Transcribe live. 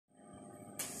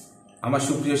আমার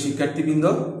সুপ্রিয় শিক্ষার্থীবৃন্দ,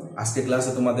 আজকে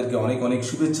ক্লাসে তোমাদেরকে অনেক অনেক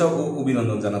শুভেচ্ছা ও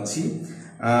অভিনন্দন জানাচ্ছি।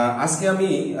 আজকে আমি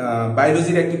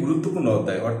বায়োলজির একটি গুরুত্বপূর্ণ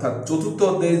অধ্যায় অর্থাৎ চতুর্থ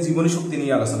অধ্যায়ের জীবনী শক্তি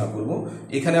নিয়ে আলোচনা করব।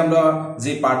 এখানে আমরা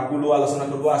যে পার্টগুলো আলোচনা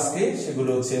করব আজকে সেগুলো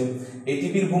হচ্ছে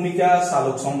এটিপির ভূমিকা,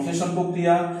 সালোক সংশ্লেষণ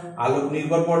প্রক্রিয়া, আলোক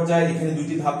নির্ভর পর্যায়, এখানে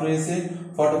দুইটি ধাপ রয়েছে,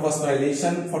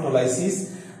 ফটোফসফোরাইলেশন, ফটোলাইসিস,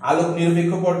 আলোক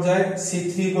নিরপেক্ষ পর্যায়,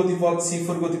 C3 গতিপথ,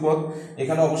 C4 গতিপথ।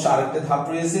 এখানে অবশ্য আরেকটা ধাপ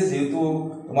রয়েছে, যেহেতু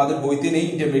তোমাদের বইতে নেই,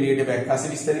 ইন্টারমিডিয়েটে ব্যাখ্যা আছে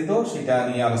বিস্তারিত, সেটা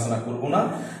নিয়ে আলোচনা করব না।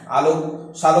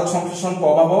 সালোক সংশ্লেষণ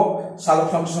প্রভাবক, সালোক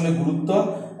সংশ্লেষণের গুরুত্ব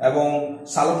এবং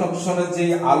সালোক সংশ্লেষণের যে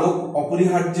আলোক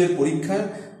অপরিহার্যের পরীক্ষা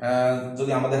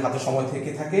যদি আমাদের হাতে সময়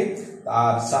থেকে থাকে,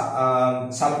 আর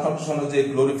সালোক সংশ্লেষণের যে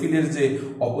ক্লোরোফিলের যে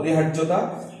অপরিহার্যতা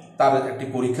তার একটি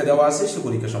পরীক্ষা দেওয়া আছে, সে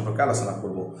পরীক্ষা সম্পর্কে আলোচনা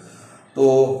করব। তো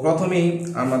প্রথমেই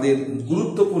আমাদের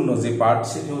গুরুত্বপূর্ণ যে পার্ট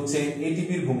সেটি হচ্ছে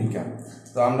এটিপির ভূমিকা।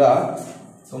 তো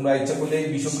তোমরা ইচ্ছা করলে এই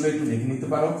বিষয়গুলো একটু লিখে নিতে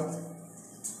পারো।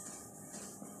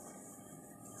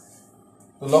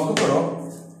 তো লক্ষ্য করো,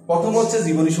 প্রথম হচ্ছে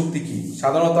জীবনী শক্তি কি।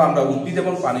 সাধারণত আমরা উদ্ভিদ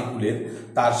এবং প্রাণীকুলের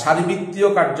তার শারীরবৃত্তীয়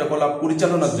কার্যকলাপ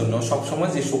পরিচালনার জন্য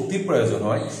সবসময় যে শক্তির প্রয়োজন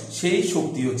হয় সেই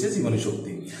শক্তি হচ্ছে জীবনী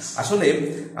শক্তি। আসলে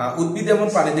উদ্ভিদ এবং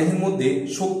প্রাণীদেহের মধ্যে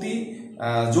শক্তি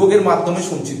যোগের মাধ্যমে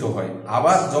সঞ্চিত হয়,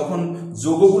 আবার যখন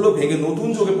যোগগুলো ভেঙে নতুন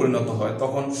যোগে পরিণত হয়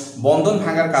তখন বন্ধন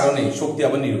ভাঙার কারণে শক্তি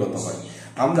আবার নির্গত হয়।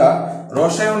 আমরা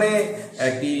রসায়ন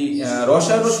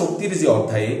ও শক্তির যে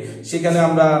অধ্যায়ে, সেখানে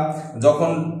আমরা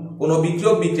যখন কোনো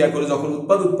বিক্রিয়া করে যখন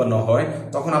উৎপাদ উৎপন্ন হয়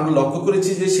তখন আমরা লক্ষ্য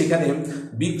করেছি যে সেখানে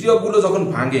বিক্রিয়কগুলো যখন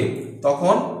ভাঙে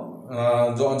তখন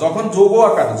যখন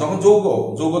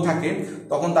যৌগ থাকে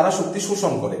তখন তারা শক্তি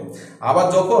শোষণ করে, আবার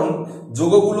যখন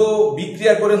যৌগগুলো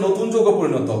বিক্রিয়া করে নতুন যৌগ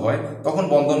পরিণত হয় তখন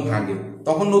বন্ধন ভাঙে,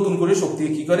 তখন নতুন করে শক্তি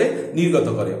কি করে নির্গত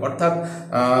করে। অর্থাৎ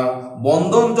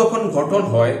বন্ধন যখন গঠন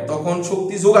হয় তখন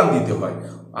শক্তি যোগান দিতে হয়,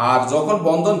 আর যখন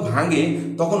বন্ধন ভাঙে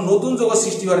তখন নতুন যৌগ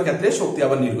সৃষ্টি হওয়ার ক্ষেত্রে শক্তি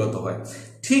আবার নির্গত হয়।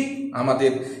 ঠিক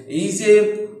আমাদের এই যে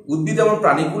উদ্ভিদ এবং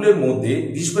প্রাণীকুলের মধ্যে,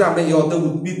 বিশেষ করে আমরা এই অধ্যায়ে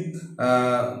উদ্ভিদ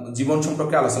জীবন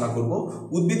সম্পর্কে আলোচনা করব।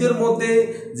 উদ্ভিদের মধ্যে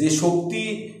যে শক্তি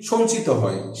সঞ্চিত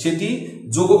হয় সেটি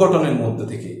যৌগ গঠনের মধ্যে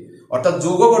থেকে, অর্থাৎ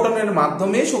যৌগ গঠনের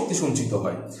মাধ্যমে শক্তি সঞ্চিত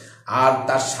হয়, আর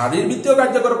তার শারীরবৃত্তীয়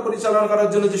কার্যকলাপ পরিচালনা করার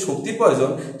জন্য যে শক্তির প্রয়োজন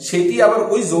সেটি আবার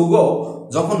ওই যৌগ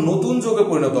যখন নতুন যৌগে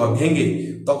পরিণত হয় ভেঙে,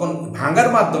 তখন ভাঙার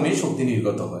মাধ্যমে শক্তি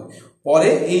নির্গত হয়। পরে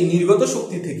এই নির্গত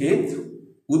শক্তি থেকে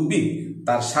উদ্ভিদ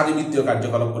তার শারীরবৃত্তীয়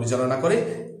কার্যকলাপ পরিচালনা করে।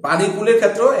 প্রাণীকুলের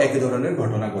ক্ষেত্রেও একই ধরনের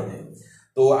ঘটনা ঘটে।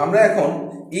 তো আমরা এখন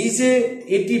এই যে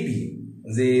এটিপি,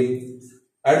 যে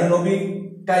অ্যাডেনোসিন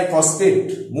ট্রাইফসফেট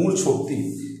মূল শক্তি,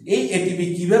 এই এটিপি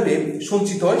কিভাবে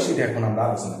সঞ্চিত হয় সেটা এখন আমরা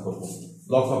আলোচনা করব।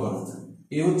 লক্ষ্য করো,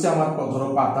 এই হচ্ছে আমার ধরো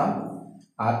পাতা,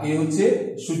 আর এই হচ্ছে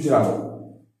সূর্যের আলো।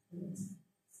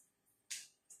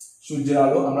 সূর্যের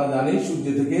আলো আমরা জানি সূর্য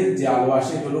থেকে যে আলো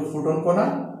আসে হলো ফোটন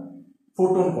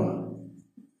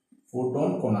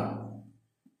কণা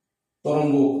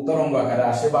তরঙ্গ আকারে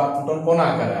আসে বা ফোটন কণা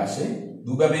আকারে আসে,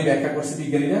 দুভাবেই ব্যাখ্যা করছে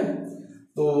বিজ্ঞানীরা।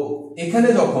 তো এখানে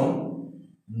যখন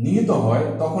নিহিত হয়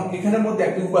তখন এখানের মধ্যে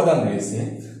একটি উপাদান রয়েছে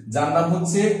যার নাম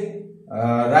হচ্ছে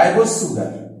রাইবোজ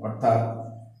সুগার, অর্থাৎ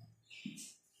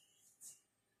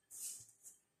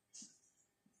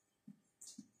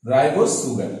রাইবোজ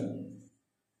সুগার।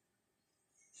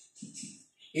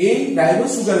 এই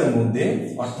রাইবোজ সুগারের মধ্যে,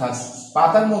 অর্থাৎ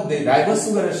পাতার মধ্যে রাইবোজ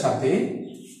সুগারের সাথে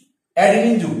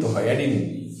অ্যাডেনিন যুক্ত হয়।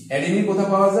 অ্যাডেনিন কোথায়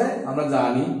পাওয়া যায় আমরা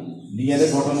জানি, ডিএনএ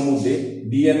গঠনের মধ্যে।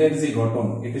 ডিএনএ এর যে গঠন,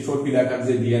 একটি সর্পিল আকার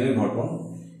যে ডিএনএ গঠন,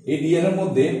 এই ডিএনএ এর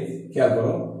মধ্যে খেয়াল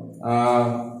করো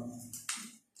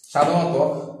সাধারণত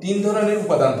 3 ধরনের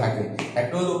উপাদান থাকে।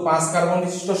 একটা হলো 5 কার্বন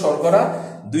বিশিষ্ট শর্করা,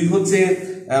 2 হচ্ছে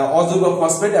অযৌগ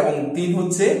ফসফেট এবং 3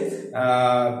 হচ্ছে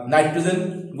নাইট্রোজেন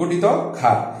গঠিত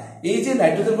ক্ষার। এই যে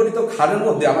নাইট্রোজেন গঠিত ক্ষারের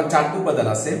মধ্যে আমার 4টি উপাদান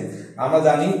আছে। আমরা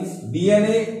জানি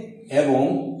ডিএনএ এবং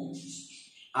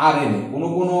আরএনএ, কোন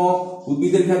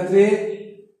উদ্ভিদের ক্ষেত্রে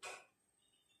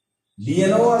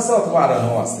ডিএনএও আছে অথবা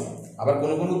আরএনএও আছে, আবার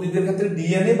কোন উদ্ভিদের ক্ষেত্রে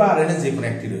ডিএনএ বা আরএনএ যে কোনো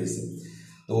একটি রয়েছে।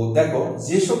 তো দেখো,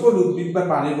 যে সকল উদ্ভিদ বা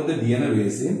প্রাণীর মধ্যে ডিএনএ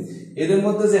রয়েছে এদের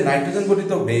মধ্যে যে নাইট্রোজেন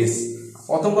গঠিত বেস,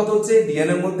 প্রথম কথা হচ্ছে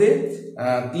ডিএনএ এর মধ্যে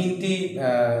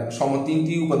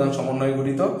 3টি উপাদান সমন্বয়ে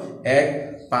গঠিত। 1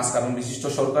 5 কার্বন বিশিষ্ট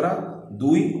শর্করা,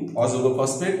 2 অযৌগ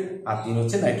ফসফেট, আর 3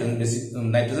 হচ্ছে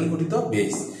নাইট্রোজেন গঠিত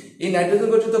বেস। এই নাইট্রোজেন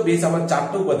গঠিত বেস আবার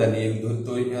 4টা উপাদান নিয়ে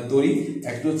তৈরি।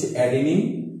 একটি হচ্ছে অ্যাডেনিন,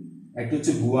 একটি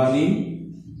হচ্ছে গুয়ানিন,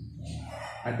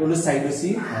 একটা হলো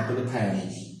সাইটোসিন, আর একটা হলো থায়ামিন,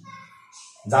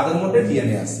 যাদের মধ্যে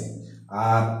ডিএনএ আছে।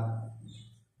 আর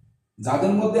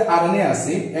যাদের মধ্যে আরএনএ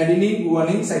আছে, অ্যাডেনিন,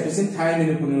 গুয়ানিন, সাইটোসিন,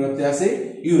 থায়ামিনের পরিবর্তে আছে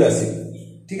ইউরাসিল।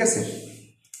 ঠিক আছে,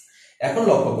 এখন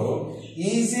লক্ষ্য করো,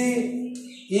 এই যে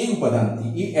এই উপাদানটি,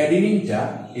 এই অ্যাডেনিনটা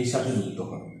এর সাথে যুক্ত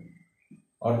হয়।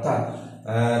 অর্থাৎ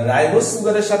রাইবোজ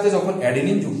সুগারের সাথে যখন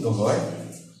অ্যাডেনিন যুক্ত হয়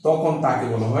তখন তাকে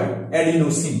বলা হয়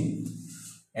অ্যাডিনোসিন।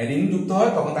 অ্যাডেনিন যুক্ত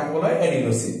হয় তখন তাকে বলা হয়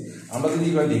অ্যাডিনোসিন। আমরা যদি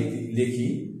এবার লিখি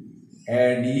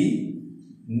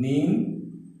অ্যাডিনিন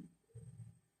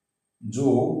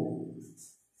যোগ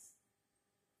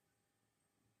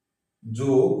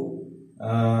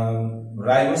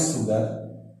রাইবোজ সুগার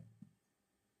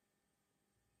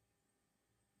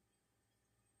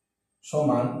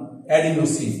সমান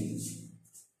অ্যাডিনোসিন।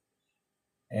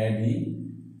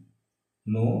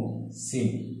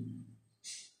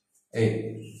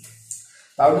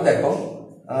 তাহলে দেখো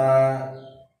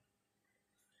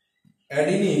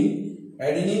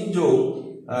অ্যাডিনিন যোগ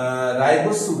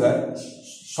রাইবোজ সুগার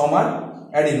সমান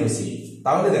অ্যাডিনোসিন।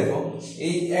 তাহলে দেখো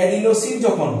এই অ্যাডিনোসিন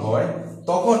যখন হয়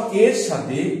তখন এর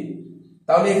সাথে,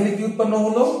 তাহলে এখানে কি উৎপন্ন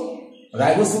হলো,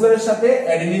 রাইবোজ সুগারের সাথে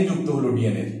অ্যাডিনিন যুক্ত হলো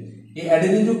ডিএনএ, এই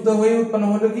অ্যাডিনিন যুক্ত হয়ে উৎপন্ন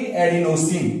হলো কি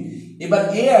অ্যাডিনোসিন। এবার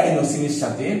এই অ্যাডিনোসিনের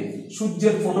সাথে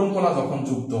সূর্যের ফোটন কণা যখন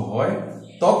যুক্ত হয়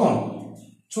তখন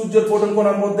সূর্যের ফোটন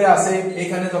কণার মধ্যে আছে,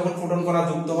 এখানে যখন ফোটন কণা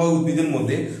যুক্ত হয় উদ্ভিদের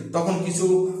মধ্যে তখন কিছু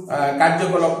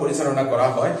কার্যকলাপ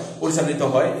পরিচালিত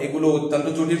হয়। এগুলো অত্যন্ত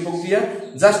জটিল প্রক্রিয়া।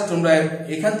 জাস্ট তোমরা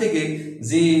এখান থেকে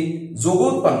যে যৌগ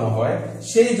উৎপন্ন হয়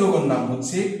সেই যৌগের নাম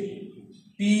হচ্ছে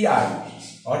পিআই,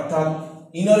 অর্থাৎ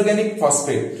ইনঅর্গানিক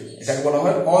ফসফেট। এটাকে বলা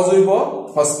হয় অজৈব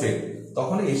ফসফেট।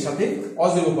 তখন এর সাথে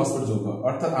অজৈব ফসফেট যোগ হয়,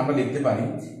 অর্থাৎ আমরা লিখতে পারি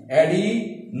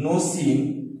অ্যাডিনোসিন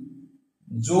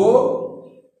যোগ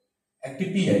একটি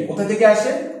পিআই। কোথা থেকে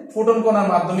আসে? ফোটন কণার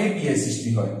মাধ্যমে পিআই সৃষ্টি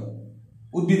হয়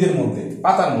উদ্ভিদের মধ্যে,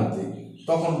 পাতার মধ্যে।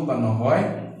 তখন উৎপন্ন হয়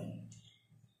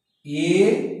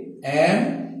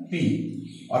এএমপি,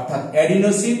 অর্থাৎ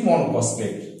অ্যাডিনোসিন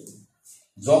মনোফসফেট।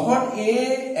 যখন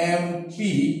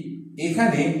এএমপি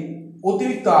এখানে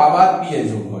অতিরিক্ত আবার পিআই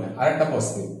যোগ হয় আরেকটা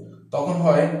ফসফেট, তখন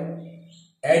হয়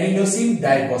অ্যাডিনোসিন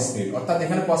ডাইফসফেট, অর্থাৎ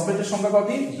এখানে ফসফেটের সংখ্যা কত?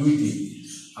 2টি।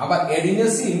 আবার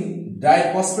অ্যাডিনোসিন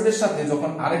ডাইফসফেটের সাথে যখন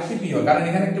আরেকটি পি হয়, কারণ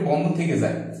এখানে একটি বন্ধন থেকে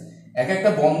যায়, একটা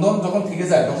বন্ধন যখন থেকে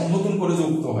যায় তখন নতুন করে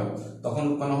যুক্ত হয়, তখন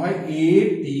উৎপন্ন হয়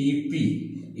এটিপি।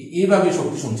 এইভাবে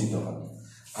শক্তি সঞ্চিত হয়।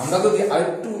 আমরা যদি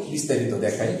আরেকটু বিস্তারিত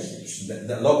দেখাই,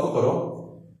 লক্ষ্য করো,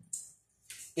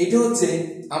 এটা হচ্ছে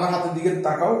আমার হাতের দিকে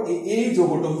তাকাও, এই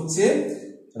যৌগটা হচ্ছে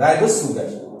রাইবোজ সুগার,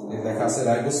 দেখা আছে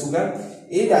রাইবোজ সুগার।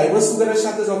 এই রাইবোজ সুগারের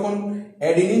সাথে যখন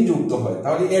অ্যাডিনিন যুক্ত হয়,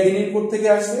 তাহলে অ্যাডিনিন কোথা থেকে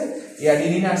আসছে?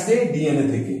 অ্যাডিনিন আসছে ডিএনএ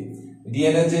থেকে।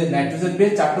 ডিএনএ যে নাইট্রোজেন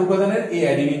বেস 4টি উপাদানের, এই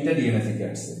অ্যাডিনিনটা ডিএনএ থেকে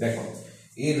আসছে। দেখো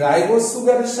এই রাইবোজ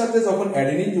সুগারের সাথে যখন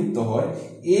অ্যাডিনিন যুক্ত হয়,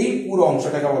 এই পুরো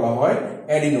অংশটাকে বলা হয়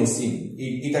অ্যাডিনোসিন।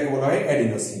 এটাকে বলা হয়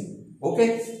অ্যাডিনোসিন। ওকে,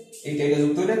 এইটা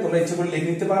যুক্ত হলে তোমরা ইচ্ছা করে লিখে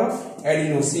নিতে পারো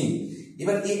অ্যাডিনোসিন।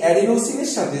 এবার এই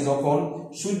অ্যাডিনোসিনের সাথে যখন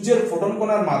সূর্যের ফোটন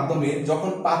কণার মাধ্যমে যখন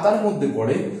পাতার মধ্যে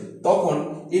পড়ে, তখন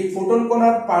এই ফোটন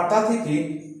কণার পাতা থেকে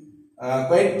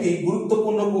কয়েকটি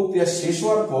গুরুত্বপূর্ণ প্রক্রিয়া শেষ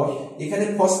হওয়ার পর এখানে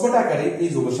ফসফেট আকারে এই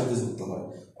যৌগের সাথে যুক্ত হয়।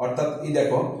 অর্থাৎ এই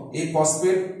দেখো এই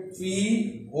ফসফেট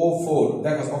PO4,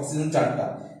 দেখো অক্সিজেন 4টা,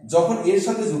 যখন এর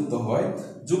সাথে যুক্ত হয়,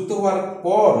 যুক্ত হওয়ার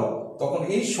পর তখন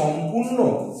এই সম্পূর্ণ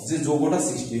যে যৌগটা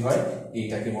সৃষ্টি হয়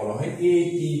এইটাকে বলা হয়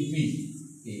এটিপি।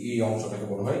 এই অংশটাকে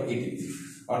বলা হয় এটিপি।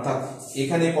 অর্থাৎ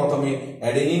এখানে প্রথমে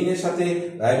অ্যাডেনিনের সাথে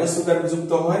রাইবোজ সুগার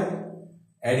যুক্ত হয়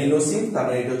অ্যাডিনোসিন,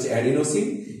 তারপরে এটা হচ্ছে অ্যাডিনোসিন।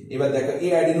 এবার দেখো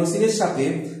এই অ্যাডিনোসিনের সাথে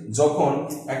যখন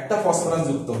একটা ফসফরাস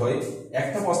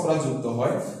যুক্ত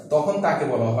হয় তখন তাকে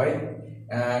বলা হয়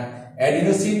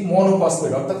অ্যাডিনোসিন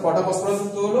মনোফসফেট। অর্থাৎ কটা ফসফরাস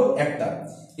যুক্ত হলো? একটা।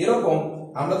 এরকম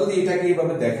আমরা যদি এটাকে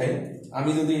এইভাবে দেখাই, আমি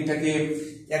যদি এটাকে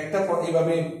একটা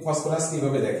এইভাবে ফসফরাস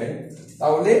এইভাবে দেখাই,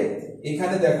 তাহলে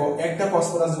এখানে দেখো একটা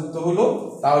ফসফরাস যুক্ত হলো,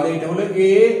 তাহলে এটা হলো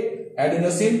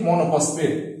অ্যাডিনোসিন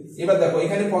মনোফসফেট। এবার দেখো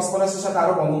এখানে ফসফরাসের সাথে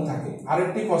আরো বন্ধন থাকে,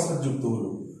 আরেকটি ফসফেট যুক্ত হলো,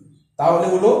 তাহলে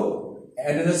হলো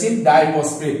অ্যাডিনোসিন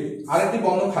ডাইফসফেট। আরেকটি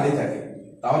বন্ধন খালি থাকে,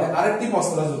 তাহলে আরেকটি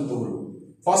ফসফরাস যুক্ত হলো,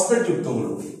 ফসফেট যুক্ত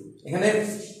হলো। এখানে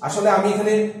আসলে আমি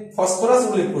এখানে ফসফরাস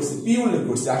উল্লেখ করছি, পি উল্লেখ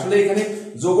করছি, আসলে এখানে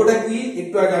যৌগটা কি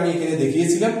একটু আগে আমি এখানে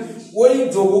দেখিয়েছিলাম। ওই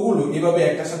যৌগগুলো এভাবে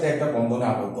একটার সাথে একটা বন্ধনে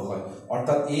আবদ্ধ হয়।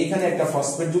 অর্থাৎ এখানে একটা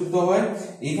ফসফেট যুক্ত হয়,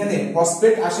 এখানে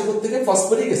ফসফেট আসে থেকে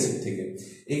ফসফরিক অ্যাসিড থেকে,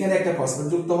 এখানে একটা ফসফেট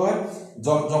যুক্ত হয়।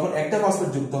 যখন একটা ফসফেট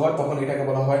যুক্ত হয় তখন এটাকে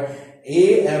বলা হয়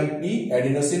এএমপি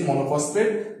অ্যাডিনোসিন মনোফসফেট।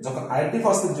 যখন আরেকটি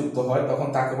ফসফেট যুক্ত হয় তখন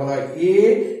তাকে বলা হয়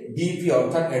এডিপি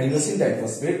অর্থাৎ অ্যাডিনোসিন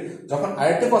ডাইফসফেট। যখন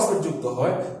আরেকটি ফসফেট যুক্ত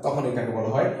হয় তখন এটাকে বলা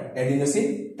হয় অ্যাডিনোসিন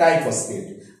ট্রাইফসফেট।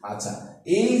 আচ্ছা,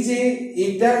 এই যে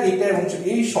এটা এবং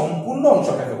এই সম্পূর্ণ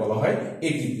অংশটাকে বলা হয়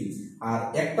এটিপি, আর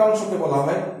একটা অংশকে বলা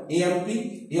হয় এএমপি।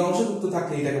 এই অংশ যুক্ত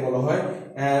থাকলে এটাকে বলা হয়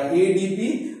এডিপি,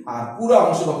 আর পুরো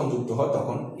অংশ যখন যুক্ত হয়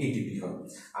তখন এটিপি হয়।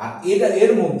 আর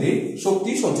এর মধ্যে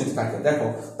শক্তি সঞ্চিত থাকে। দেখো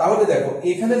তাহলে দেখো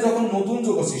এখানে যখন নতুন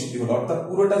যৌগ সৃষ্টি হলো, অর্থাৎ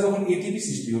পুরোটা যখন এটিপি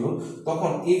সৃষ্টি হলো,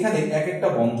 তখন এখানে এক একটা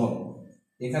বন্ধন,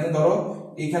 এখানে ধরো,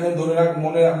 এখানে ধরে রাখ,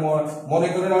 মনে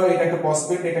করে নাও এটা একটা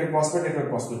ফসফেট, এটা একটা ফসফেট, এটা একটা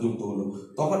ফসফেট যুক্ত হলো,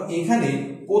 তখন এখানে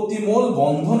প্রতি মোল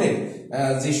বন্ধনের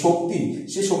যে শক্তি,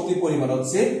 সে শক্তির পরিমাণ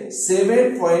হচ্ছে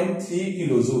 7.3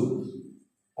 কিলোজুল।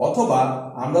 অথবা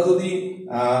আমরা যদি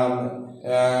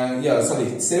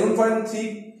 7.3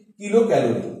 কিলো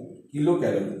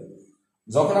ক্যালোরি,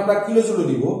 যখন আমরা কিলোজুল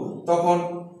নিব তখন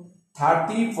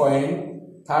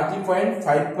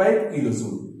 30.55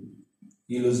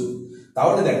 কিলোজুল।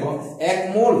 তাহলে দেখো এক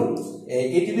মোল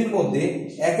এটিপির মধ্যে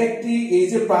এক একটি এই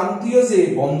যে প্রান্তীয় যে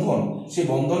বন্ধন, সেই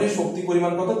বন্ধনের শক্তি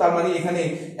পরিমাণ কত, তার মানে এখানে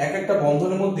এক একটা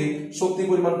বন্ধনের মধ্যে শক্তি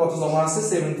পরিমাণ কত জমা আছে,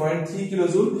 7.3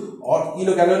 kilojoule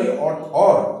kilo calorie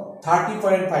or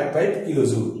 30.55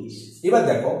 kilojoule. এবার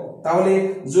দেখো তাহলে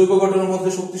জৈব গঠনের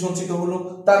মধ্যে শক্তি সঞ্চিত হলো,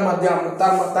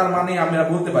 তার মানে আমরা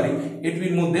বলতে পারি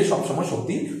এটিপির মধ্যে সবসময়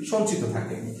শক্তি সঞ্চিত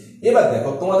থাকে। এবার দেখো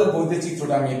তোমাদের বইতে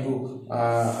চিত্রটা আমি একটু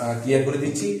ক্লিয়ার করে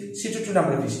দিচ্ছি, চিত্রটা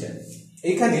আমরা পৃষ্ঠায়।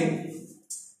 এখানে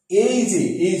এই যে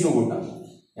এই যোগটা,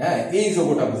 এই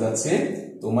যোগটা বোঝাচ্ছে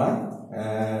তোমার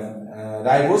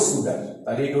রাইবোজ সুগার,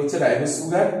 তাহলে এটা হচ্ছে রাইবোজ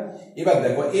সুগার। এবার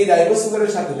দেখো এই রাইবোজ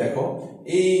সুগারের সাথে দেখো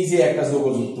এই যে একটা যোগ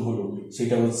যুক্ত হলো,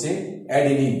 সেটা হচ্ছে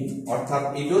অ্যাডিনিন, অর্থাৎ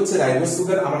এটা হচ্ছে রাইবোজ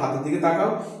সুগার। আমার হাতের দিকে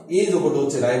তাকাও, এই যোগটা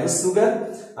হচ্ছে রাইবোজ সুগার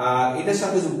আর এটার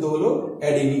সাথে যুক্ত হলো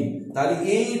অ্যাডিনিন, তাহলে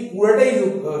এই পুরোটাই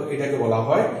এটাকে বলা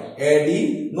হয়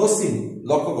অ্যাডিনোসিন।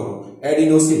 লক্ষ্য করো,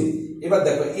 অ্যাডিনোসিন। এবার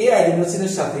দেখো এই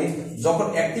অ্যাডিনোসিনের সাথে যখন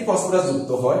একটি ফসফরাস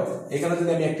যুক্ত হয়, এখানে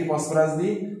যদি আমি একটি ফসফরাস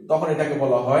দিই তখন এটাকে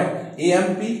বলা হয়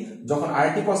এএমপি। যখন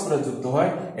আরেকটি ফসফরাস যুক্ত হয়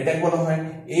এটাকে বলা হয়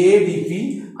এডিপি।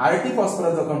 আরেকটি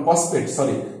ফসফরাস যখন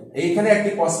এইখানে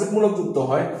একটি ফসফেট মূলক যুক্ত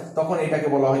হয় তখন এটাকে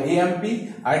বলা হয় এএমপি।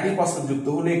 আরেকটি ফসফেট যুক্ত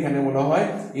হলে এখানে বলা হয়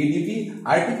এডিপি।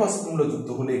 আরেকটি ফসফেট মূলক যুক্ত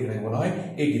হলে এখানে বলা হয়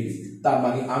এটিপি। তার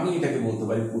মানে আমি এটাকে বলতে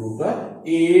পারি পুরোটা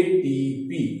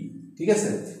এটিপি। ঠিক আছে।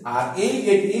 আর এই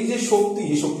যে শক্তি,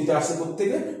 এই শক্তিটা আসে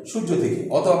কোত্থেকে? সূর্য থেকে।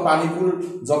 অথবা পানিপুল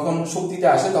যখন শক্তিটা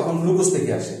আসে তখন গ্লুকোজ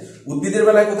থেকে আসে। উদ্ভিদের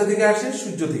বেলায় কোথা থেকে আসে?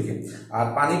 সূর্য থেকে। আর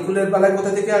পানিপুলের বেলায়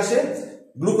কোথা থেকে আসে?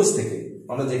 গ্লুকোজ থেকে,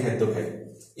 আমরা যে খাদ্য খাই।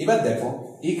 এবার দেখো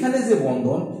এখানে যে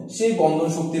বন্ধন, সেই বন্ধন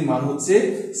শক্তির মান হচ্ছে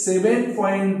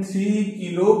 7.3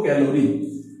 কিলো ক্যালোরি।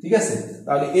 ঠিক আছে,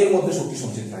 তাহলে এর মধ্যে শক্তি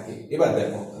সঞ্চিত থাকে। এবার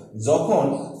দেখো যখন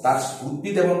তার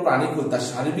উদ্ভিদ এবং প্রাণীকুল তার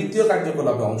শারীরবৃত্তীয়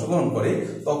কার্যকলাপে অংশগ্রহণ করে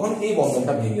তখন এই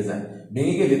বন্ধনটা ভেঙে যায়।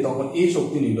 ভেঙে গেলে তখন এই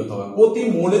শক্তি নির্গত হয় প্রতি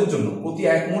মোলের জন্য, প্রতি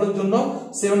এক মোলের জন্য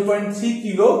 7.3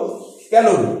 কিলো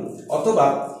ক্যালোরি অথবা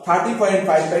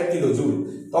 30.55 কিলো জুল।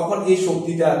 তখন এই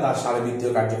শক্তিটা তার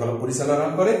শারীরবৃত্তীয় কার্যকলাপ পরিচালনা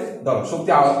করে। ধরো শক্তি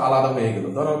আলাদা হয়ে গেল,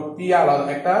 ধরো পি আলাদা,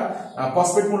 একটা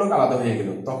ফসফেট মূলক আলাদা হয়ে গেল,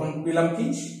 তখন পেলাম কি?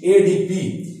 এডিপি।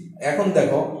 এখন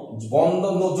দেখো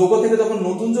বন্ধন যোগ থেকে যখন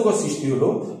নতুন যোগ সৃষ্টি হলো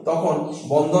তখন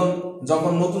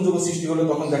নতুন যোগ সৃষ্টি হলো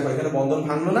তখন দেখো এখানে বন্ধন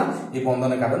ভাঙলো না, এই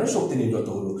বন্ধনের কারণে শক্তি নির্গত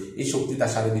হলো। এই শক্তি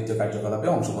তার শারীরবৃত্তীয় কার্যকলাপে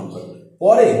অংশগ্রহণ করে।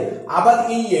 পরে আবার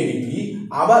এই এডিপি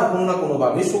আবার কোনো না কোনো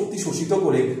ভাবে শক্তি শোষিত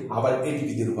করে আবার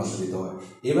এটিপিতে রূপান্তরিত হয়।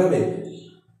 এভাবে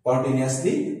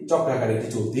কন্টিনিউয়াসলি চক্রাকারে এটি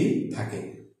চলতেই থাকে।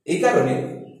 এই কারণে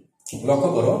লক্ষ্য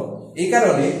করো, এই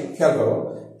কারণে খেয়াল করো,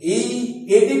 এই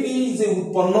এটিপি যে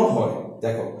উৎপন্ন হয়,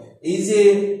 দেখো এই যে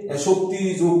শক্তি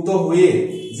যুক্ত হয়ে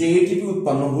যে এটিপি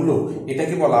উৎপন্ন হলো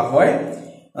এটাকে বলা হয়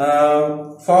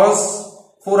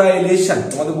ফসফোরাইলেশন।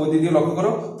 তোমাদের বই দিয়ে লক্ষ্য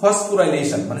করো,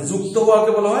 ফসফোরাইলেশন মানে যুক্ত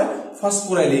হওয়াকে বলা হয়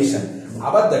ফসফোরাইলেশন।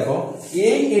 আবার দেখো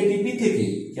এই এটিপি থেকে,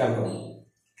 খেয়াল করো,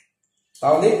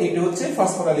 তাহলে এটা হচ্ছে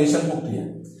ফসফোরাইলেশন প্রক্রিয়া।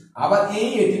 আবার এই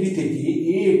এটিপি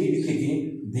থেকে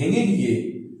ভেঙে গিয়ে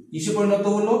কিসে পরিণত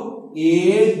হলো?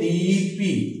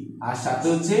 এডিপি আর সাথে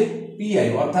হচ্ছে পিআই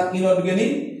অর্থাৎ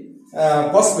ইনঅর্গানিক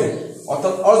ফসফেট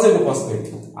অর্থাৎ অজৈব ফসফেট।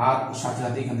 আর সাথে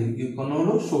সাথে এখান থেকে কি উৎপন্ন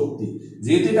হলো? শক্তি।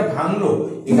 যেহেতু এটা ভাঙলো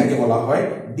এটাকে বলা হয়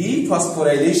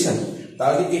ডিফসফোরাইলেশন।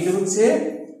 তাহলে এটা হচ্ছে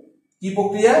কি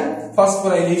প্রক্রিয়া?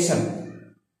 ফসফোরাইলেশন।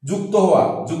 যুক্ত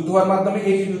হওয়ার মাধ্যমে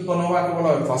এটিপি উৎপন্ন হওয়াকে বলা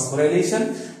হয় ফসফোরাইলেশন।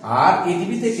 আর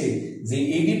এটিপি থেকে যে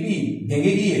এডিপি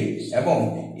ভেঙে গিয়ে এবং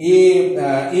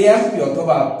এএমপি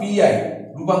অথবা পিআই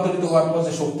রূপান্তরিত হওয়ার পর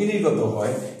যে শক্তি নির্গত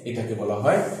হয় এটাকে বলা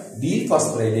হয়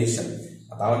ডিফসফোরাইলেশন।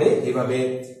 তাহলে এভাবে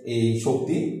এই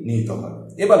শক্তি নিহিত হয়।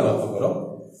 এবার লক্ষ্য করো,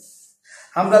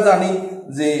 আমরা জানি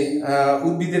যে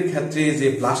উদ্ভিদের ক্ষেত্রে যে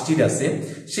প্লাস্টিড আছে,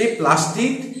 সেই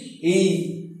প্লাস্টিড এই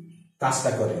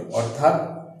কাজটা করে, অর্থাৎ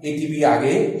এটিপি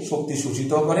আগে শক্তি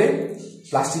শোষিত করে,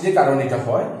 প্লাস্টিডের কারণে এটা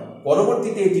হয়,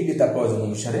 পরবর্তীতে এটিপি তার প্রয়োজন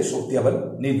অনুসারে শক্তি আবার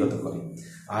নির্গত করে।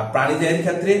 আর প্রাণীদের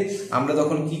ক্ষেত্রে আমরা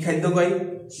যখন কি খাদ্য খাই?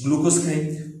 গ্লুকোজ খাই।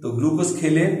 তো গ্লুকোজ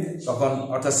খেলে তখন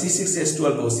অর্থাৎ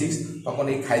C6H12O6 তখন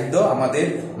এই খাদ্য আমাদের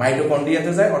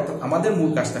মাইটোকন্ড্রিয়াতে যায়, অর্থাৎ আমাদের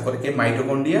মূল কাজটা করে কে?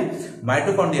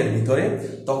 মাইটোকন্ড্রিয়ার ভিতরে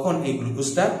তখন এই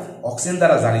গ্লুকোজটা অক্সিজেন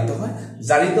দ্বারা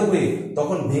জারিত হয়ে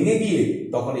তখন ভেঙে গিয়ে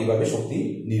তখন এইভাবে শক্তি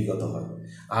নির্গত হয়।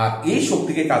 আর এই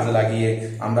শক্তিকে কাজে লাগিয়ে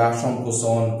আমরা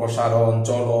সংকোচন, প্রসারণ,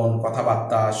 চলন,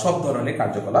 কথাবার্তা সব ধরনের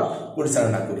কার্যকলাপ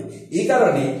পরিচালনা করি। এই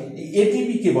কারণে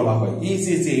এটিপি কে বলা হয়, এই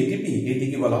যে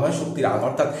এটিকে বলা হয় শক্তির আধার,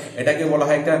 অর্থাৎ এটাকে বলা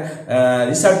হয় একটা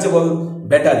রিচার্জেবল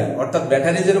ব্যাটারি। অর্থাৎ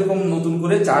ব্যাটারি যেরকম নতুন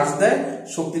করে চার্জ দেয়,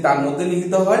 শক্তি তার মধ্যে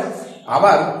নিহিত হয়,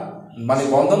 আবার মানে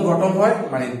বন্ধন গঠন হয়,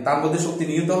 মানে তার মধ্যে শক্তি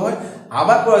নিহিত হয়,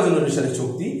 আবার প্রয়োজন অনুসারে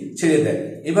শক্তি ছেড়ে দেয়।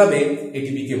 এভাবে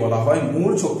এটিপি কে বলা হয়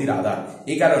মূল শক্তির আধার।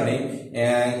 এই কারণে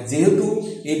যেহেতু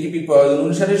এটিপি প্রয়োজন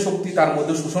অনুসারে শক্তি তার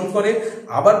মধ্যে শোষণ করে,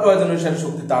 আবার প্রয়োজন অনুসারে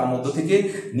শক্তি তার মধ্য থেকে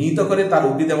নিহিত করে তার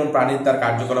উদ্ভিদ এবং প্রাণীর তার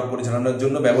কার্যকলাপ পরিচালনার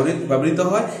জন্য ব্যবহৃত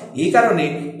হয়। এই কারণে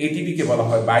এটিপি কে বলা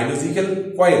হয় বায়োলজিক্যাল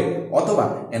কয়েল অথবা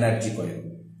এনার্জি কয়েল।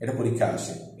 এটা পরীক্ষা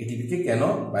আসে, এটিপি কে কেন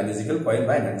বায়োলজিক্যাল কয়েল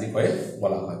বা এনার্জি কয়েল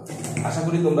বলা হয়। আশা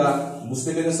করি তোমরা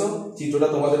বুঝতে পেরেছো। চিত্রটা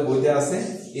তোমাদের বইতে আছে।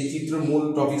 এই চিত্রের মূল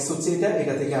টপিকস হচ্ছে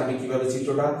এটা থেকে আমি কিভাবে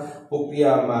চিত্রটা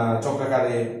প্রক্রিয়া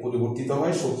চক্রাকারে পরিবর্তিত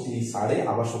হয়, শক্তি ছাড়ে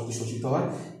আবার শক্তি শোষিত হয়,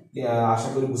 আশা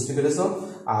করি বুঝতে পেরেছো।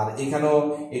 আর এখানেও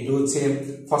এটা হচ্ছে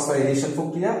ফসফোরাইলেশন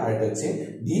প্রক্রিয়া, আর এটা হচ্ছে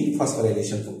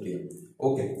ডিফসফোরাইলেশন প্রক্রিয়া।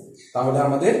 ওকে, তাহলে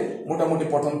আমাদের মোটামুটি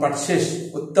প্রথম পার্ট শেষ,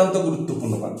 অত্যন্ত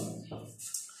গুরুত্বপূর্ণ পার্ট।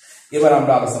 এবার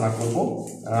আমরা আলোচনা করব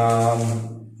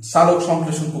সালোক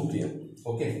সংশ্লেষণ প্রক্রিয়া।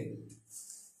 ওকে,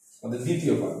 আমাদের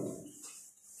দ্বিতীয় পার্ট।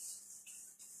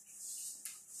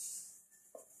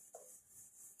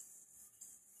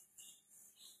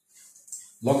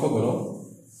 লক্ষ্য করো,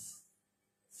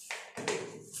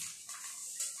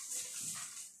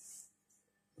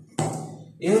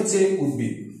 এ হচ্ছে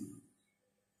উদ্ভিদ।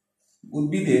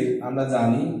 উদ্ভিদের আমরা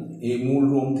জানি এই মূল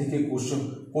রোম থেকে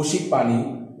কোষিক পানি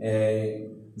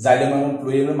জাইলেম এবং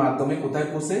ফ্লোয়েমের মাধ্যমে কোথায়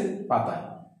পৌঁছে? পাতায়।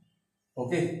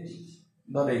 ওকে,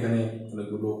 ধর এখানে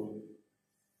অনেকগুলো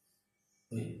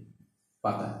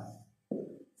পাতা,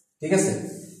 ঠিক আছে।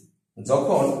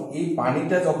 যখন এই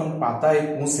পানিটা যখন পাতায়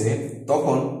পৌঁছে,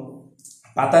 তখন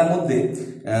পাতার মধ্যে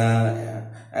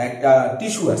একটা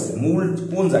টিস্যু আছে। মূল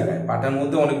কোন জায়গায়? পাতার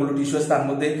মধ্যে অনেকগুলো টিস্যু আছে, তার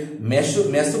মধ্যে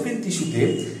মেসোফিল টিস্যুতে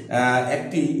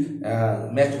একটি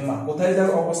কোথায়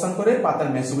অবস্থান করে? পাতার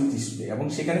মেসোফিল টিস্যুতে, এবং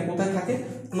সেখানে কোথায় থাকে?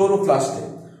 ক্লোরোপ্লাস্টে।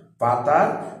 পাতার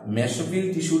মেসোফিল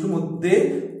টিস্যুর মধ্যে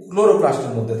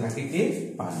ক্লোরোপ্লাস্টের মধ্যে থাকে কি?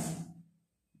 পানি।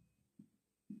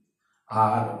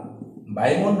 আর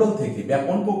বায়ুমণ্ডল থেকে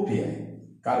ব্যাপন প্রক্রিয়ায়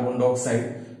কার্বন ডাই অক্সাইড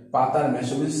পাতার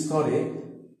মেসোফিল স্তরে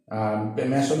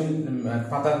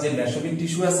পাতার যে মেসোফিল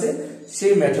টিস্যু আছে,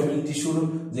 সেই মেসোফিল টিস্যুর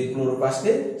যে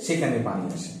ক্লোরোপ্লাস্টে সেখানে পানি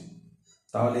আসে,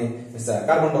 তাহলে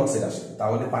কার্বন ডাই অক্সাইড আসে।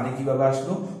 তাহলে পানি কিভাবে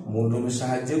আসলো? মূলরোমের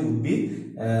সাহায্যে উদ্ভিদ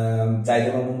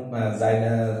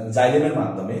জাইলেমের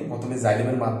মাধ্যমে, প্রথমে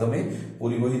জাইলেমের মাধ্যমে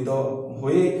পরিবহিত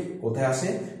হয়ে কোথায় আসে?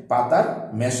 পাতার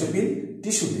মেসোফিল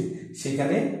টিস্যুতে।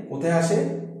 সেখানে কোথায় আসে?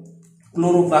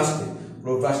 ক্লোরোপ্লাস্টে।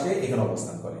 ক্লোরোপ্লাস্টে এখানে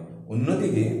অবস্থান করে।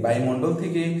 অন্যদিকে বায়ুমণ্ডল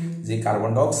থেকে যে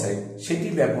কার্বন ডাই অক্সাইড, সেটি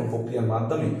ব্যাপন প্রক্রিয়ার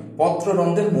মাধ্যমে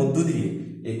পত্ররন্ধ্রের মধ্য দিয়ে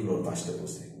এই ক্লোরোপ্লাস্টে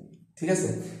পৌঁছে, ঠিক আছে।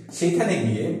 সেখানে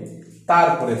গিয়ে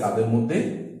তারপরে তাদের মধ্যে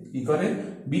কি করে?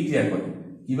 বিক্রিয়া করে।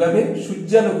 কিভাবে?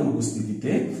 সূর্যালোকের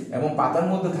উপস্থিতিতে, এবং পাতার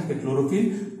মধ্যে থাকে ক্লোরোফিল,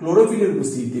 ক্লোরোফিলের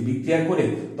উপস্থিতিতে বিক্রিয়া করে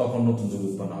তখন নতুন যৌগ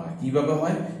উৎপন্ন হয়। কিভাবে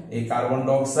হয়? এই কার্বন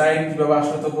ডাই অক্সাইড কিভাবে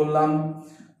আসলো বললাম,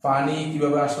 পানি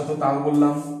কিভাবে আসলো তাও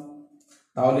বললাম।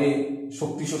 তাহলে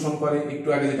শক্তি শোষণ করে, একটু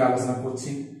আগে যেটা আলোচনা করছি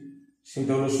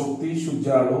সেটা হলো শক্তি, সূর্য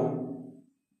আলো,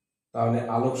 তাহলে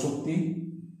আলোক শক্তি।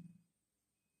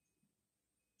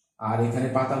 আর এখানে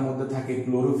পাতার মধ্যে থাকে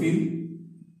ক্লোরোফিল।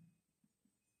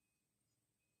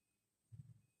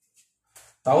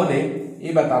 তাহলে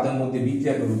এবার তাদের মধ্যে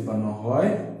বিক্রিয়া করে উৎপন্ন হয়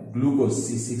গ্লুকোজ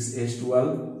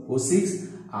C6H12O6,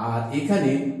 আর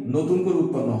এখানে নতুন করে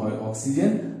উৎপন্ন হয়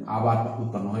অক্সিজেন, আবার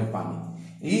উৎপন্ন হয় পানি।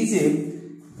 এই যে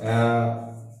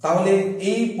তাহলে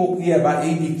এই প্রক্রিয়া বা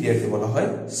এই বিক্রিয়াকে বলা হয়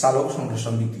সালোক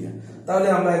সংশ্লেষণ বিক্রিয়া। তাহলে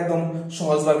আমরা একদম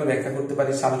সহজভাবে ব্যাখ্যা করতে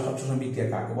পারি সালোক সংশ্লেষণ বিক্রিয়া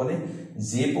কাকে বলে?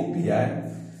 যে প্রক্রিয়ায়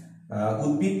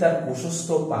উদ্ভিদ তার কোষস্থ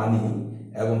পানি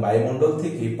এবং বায়ুমণ্ডল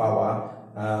থেকে পাওয়া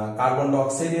কার্বন ডাই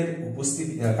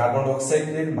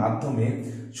অক্সাইডের মাধ্যমে,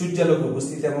 সূর্যালোকের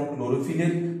উপস্থিতি এবং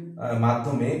ক্লোরোফিলের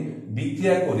মাধ্যমে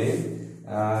বিক্রিয়া করে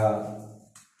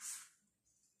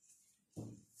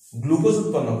গ্লুকোজ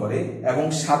উৎপন্ন করে, এবং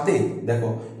সাথে দেখো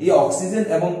এই অক্সিজেন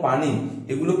এবং পানি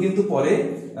এগুলো কিন্তু পরে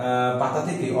পাতা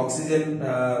থেকে অক্সিজেন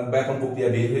ব্যাপন প্রক্রিয়া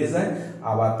বের হয়ে যায়,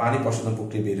 আবার পানি প্রশোধন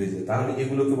প্রক্রিয়া বের হয়ে যায়। তাহলে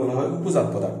এগুলোকে বলা হয় উপজাত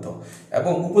পদার্থ,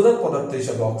 এবং উপজাত পদার্থ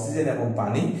হিসাবে অক্সিজেন এবং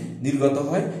পানি নির্গত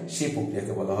হয়, সেই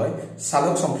প্রক্রিয়াকে বলা হয়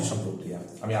সালোক সংশ্লেষণ প্রক্রিয়া।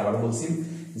 আমি আবার বলছি,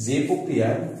 যে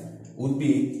প্রক্রিয়ায়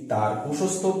উদ্ভিদ তার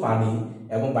কোষস্থ পানি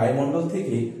এবং বায়ুমণ্ডল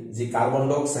থেকে যে কার্বন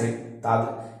ডাই অক্সাইড তার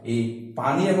এই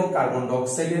পানি এবং কার্বন ডাই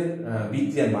অক্সাইডের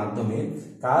বিক্রিয়ার মাধ্যমে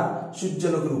কার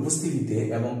সূর্যালোকের উপস্থিতিতে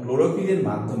এবং ক্লোরোফিলের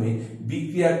মাধ্যমে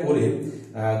বিক্রিয়া করে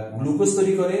গ্লুকোজ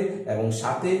তৈরি করে এবং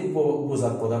সাথে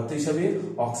উপজাত পদার্থ হিসেবে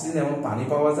অক্সিজেন এবং পানি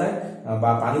পাওয়া যায়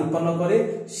বা পানি উৎপন্ন করে,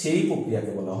 সেই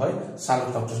প্রক্রিয়াকে বলা হয় সালোক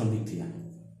সংশ্লেষণ বিক্রিয়া।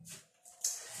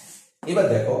 এবার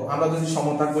দেখো আমরা যদি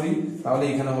সমতা করি তাহলে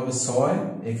এখানে হবে 6,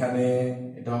 এখানে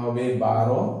এটা হবে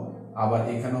 12, আবার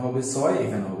এখানে হবে 6,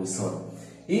 এখানে হবে 6।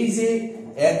 এই যে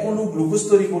এক অণু গ্লুকোজ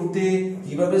তৈরি করতে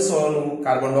কিভাবে 6 অণু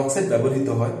কার্বন ডাই অক্সাইড ব্যবহৃত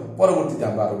হয় পরবর্তীতে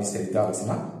আমরা আরো বিস্তারিত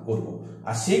আলোচনা করব।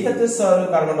 আর সেই ক্ষেত্রে 6 অণু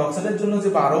কার্বন ডাই অক্সাইডের জন্য যে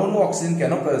 12 অণু অক্সিজেন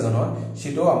কেন প্রয়োজন হয়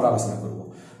সেটাও আমরা আলোচনা করব।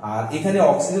 আর এখানে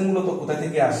অক্সিজেন মূলত কোথা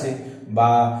থেকে আসে বা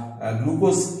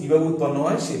গ্লুকোজ কিভাবে উৎপন্ন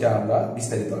হয় সেটা আমরা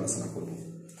বিস্তারিত আলোচনা করব।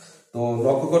 তো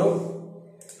লক্ষ্য করো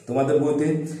তোমাদের বইতে।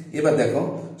 এবার দেখো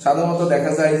সাধারণত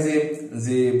দেখা যায়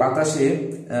যে বাতাসে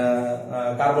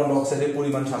কার্বন ডাই অক্সাইডের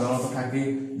পরিমাণ সাধারণত থাকে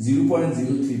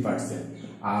 0.03%,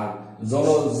 আর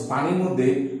পানির মধ্যে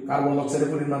কার্বন ডাই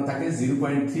অক্সাইডের পরিমাণ থাকে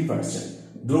 0.3%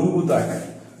 দ্রবীভূত আকারে।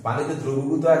 পানিতে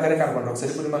দ্রবীভূত আকারে কার্বন ডাই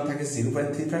অক্সাইডের পরিমাণ থাকে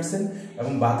 0.3%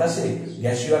 এবং বাতাসে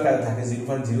গ্যাসীয় আকারে থাকে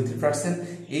 0.03%।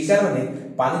 এই কারণে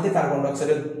পানিতে কার্বন ডাই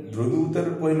অক্সাইডের দ্রবীভূতের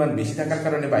পরিমাণ বেশি থাকার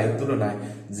কারণে বায়ুর তুলনায়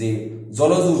যে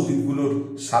জলজ উদ্ভিদগুলোর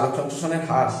সালোক সংশ্লেষণের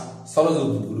হার স্থলজ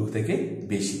উদ্ভিদগুলোর থেকে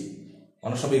বেশি।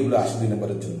 অনেক সময় এগুলো আসে 2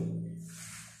 নম্বরের জন্য।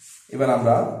 এবার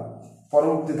আমরা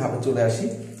পরবর্তী ধাপে চলে আসি।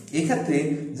 এক্ষেত্রে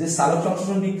যে সালোক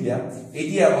সংশ্লেষণ বিক্রিয়া,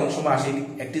 এটি অনেক সময় আসে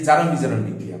একটি জারণ বিজারণ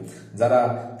বিক্রিয়া। যারা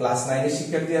ক্লাস 9 এর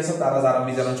শিক্ষার্থী আছে তারা জারণ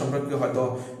বিজারণ সম্পর্কে হয়তো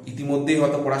ইতিমধ্যেই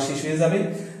হয়তো পড়া শেষ হয়ে যাবে,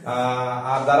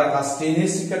 আর যারা ক্লাস 10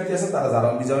 এর শিক্ষার্থী আছে তারা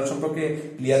জারণ বিজারণ সম্পর্কে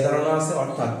ক্লিয়ার ধারণা আছে।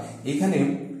 অর্থাৎ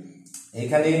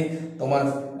এখানে তোমার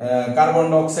কার্বন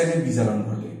ডাই অক্সাইডের বিজারণ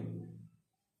ঘটে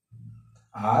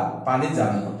আর পানির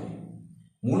জারণ ঘটে।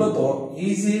 মূলত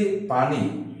এই যে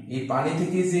এই পানি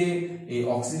থেকে যে এই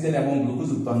অক্সিজেন এবং গ্লুকোজ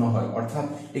উৎপন্ন হয়, অর্থাৎ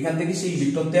এখান থেকে সেই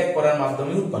ইলেকট্রন ত্যাগ করার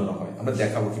মাধ্যমে উৎপন্ন হয়। আমরা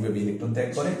দেখাবো কিভাবে ইলেকট্রন ত্যাগ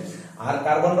করে। আর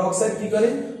কার্বন ডাই অক্সাইড কি করে,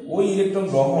 ওই ইলেকট্রন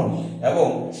গ্রহণ এবং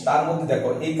তার মধ্যে দেখো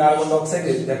এই কার্বন ডাই অক্সাইড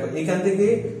দেখো এখান থেকে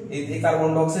এই কার্বন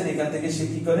ডাই অক্সাইড এখান থেকে সে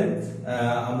কি করে,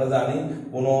 আমরা জানি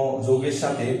কোন যৌগের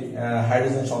সাথে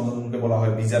হাইড্রোজেন সংযোজনকে বলা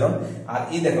হয় বিজারণ। আর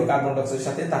এই দেখো কার্বন ডাই অক্সাইডের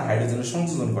সাথে তার হাইড্রোজেনের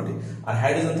সংযোজন ঘটে, আর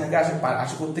হাইড্রোজেন থাকে আসে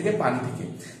থেকে পানি থেকে।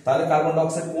 তাহলে কার্বন ডাই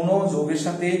অক্সাইড কোন যৌগের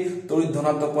সাথে তড়িৎ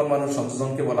ধনাত্মক পরমাণুর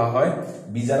সংযোজনকে বলা হয়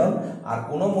বিজারণ, আর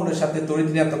কোন মৌলের সাথে তড়িৎ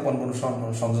ঋণাত্মক পরমাণুর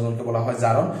সংযোজনকে বলা হয়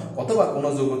জারণ, অথবা কোন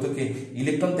যৌগ থেকে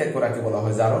ইলেকট্রন ত্যাগ করাকে বলা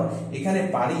হয় জারণ। এখানে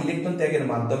পানি ইলেকট্রন ত্যাগের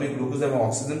মাধ্যমে গ্লুকোজ এবং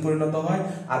অক্সিজেন পরিণত হয়,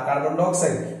 আর কার্বন ডাই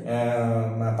অক্সাইড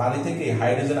পানি থেকে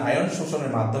হাইড্রোজেন আয়ন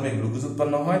শোষণের মাধ্যমে গ্লুকোজ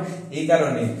উৎপন্ন হয়। এই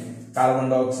কারণে কার্বন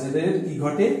ডাই অক্সাইডের কি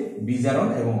ঘটে, বিজারণ,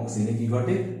 এবং অক্সিজেনের কি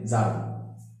ঘটে, জারণ।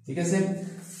 ঠিক আছে,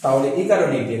 তাহলে এই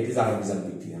কারণে এটি একটি জারণ বিজারণ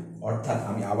বিক্রিয়া। অর্থাৎ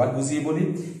আমি আবার বুঝিয়ে বলি,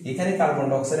 এখানে কার্বন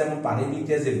ডাই অক্সাইড এবং পানির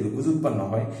বিক্রিয়া যে গ্লুকোজ উৎপন্ন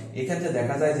হয়, এক্ষেত্রে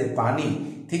দেখা যায় যে পানি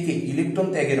থেকে ইলেকট্রন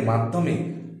ত্যাগের মাধ্যমে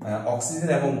অক্সিজেন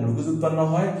এবং গ্লুকোজ উৎপন্ন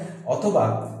হয়, অথবা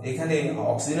এখানে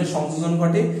অক্সিজেনের সংযোজন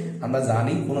ঘটে। আমরা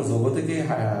জানি কোন যৌগ থেকে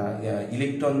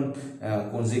ইলেকট্রন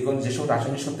যেসব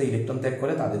রাসায়নিক সত্তা ইলেকট্রন ত্যাগ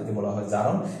করে তাদেরকে বলা হয়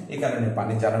জারণ। এই কারণে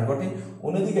পানির জারণ ঘটে।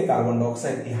 অন্যদিকে কার্বন ডাই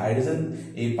অক্সাইড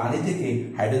এই পানি থেকে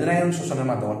হাইড্রোজেন আয়ন শোষণের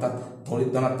মাধ্যমে, অর্থাৎ তড়িৎ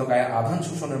ধনাত্মক আধান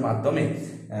শোষণের মাধ্যমে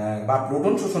বা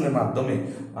প্রোটন শোষণের মাধ্যমে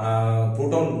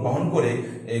প্রোটন গ্রহণ করে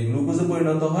এই গ্লুকোজে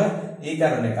পরিণত হয়। এই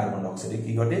কারণে কার্বন ডাই অক্সাইডে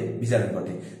কি ঘটে, বিজারণ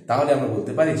ঘটে। তাহলে আমরা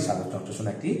বলতে পারি সালোক সংশ্লেষণ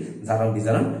একটি জারণ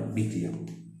বিজারণ বিক্রিয়া।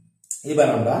 এবার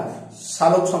আমরা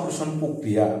সালোক সংশ্লেষণ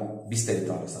প্রক্রিয়া বিস্তারিত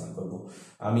আলোচনা করব।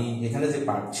 আমি এখানে যে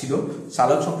পাঠ ছিল,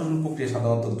 সালোক সংশ্লেষণ প্রক্রিয়া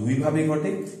সাধারণত 2 ভাবে ঘটে।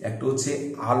 একটা হচ্ছে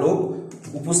আলোক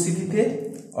উপস্থিতিতে,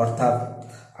 অর্থাৎ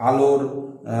আলোর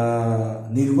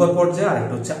নির্ভর পর্যায়ে, আর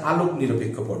একটা হচ্ছে আলোক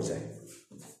নিরপেক্ষ পর্যায়ে।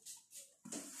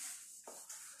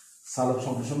 সালোক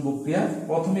সংশ্লেষণ প্রক্রিয়া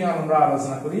প্রথমে আমরা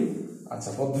আলোচনা করি। আচ্ছা,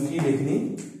 পদ্ধতি লিখি।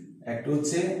 একটা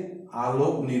হচ্ছে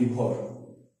আলোক নির্ভর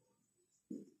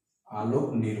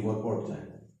পর্যায়,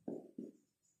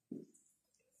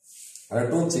 আর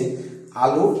একটা হচ্ছে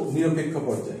আলোক নিরপেক্ষ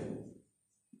পর্যায়।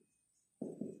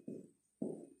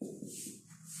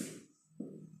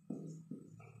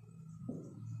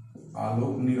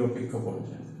 আলোক নিরপেক্ষ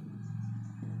পর্যায়,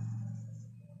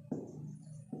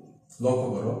 লক্ষ্য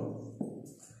করো,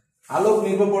 আলোক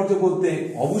নির্ভর পর্যায় বলতে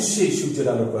অবশ্যই সূর্যের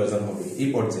আলোর প্রয়োজন হবে এই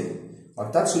পর্যায়ে,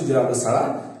 অর্থাৎ সূর্যের আলো ছাড়া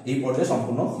এই পর্যায়ে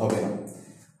সম্পূর্ণ হবে না।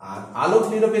 আর আলোক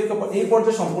নিরপেক্ষ এই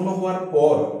পর্যায়ে সম্পূর্ণ হওয়ার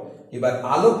পর এবার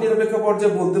আলোক নিরপেক্ষ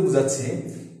পর্যায়ে বলতে বোঝাচ্ছে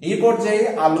এই পর্যায়ে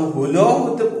আলো হলেও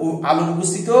আলোর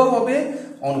উপস্থিতও হবে,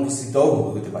 অনুপস্থিতও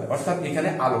হতে পারে। অর্থাৎ এখানে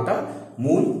আলোটা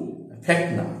মূল ফ্যাক্ট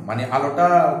না, মানে আলোটা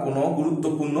কোনো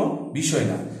গুরুত্বপূর্ণ বিষয়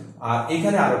না। আর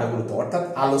এখানে আলোটা গুরুত্ব, অর্থাৎ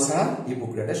আলো ছাড়া এই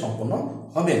প্রক্রিয়াটা সম্পন্ন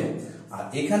হবে না। আর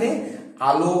এখানে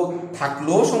আলো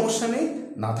থাকলেও সমস্যা নেই,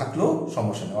 না থাকলেও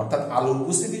সমস্যা নেই, অর্থাৎ আলোর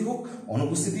উপস্থিতি হোক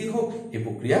অনুপস্থিতি হোক এই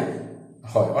প্রক্রিয়া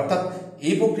হয়। অর্থাৎ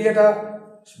এই প্রক্রিয়াটা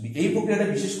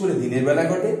বিশেষ করে দিনের বেলা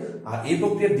ঘটে, আর এই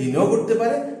প্রক্রিয়া দিনেও ঘটতে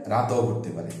পারে, রাতেও ঘটতে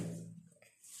পারে।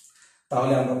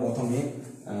 তাহলে আমরা প্রথমে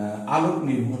আলোক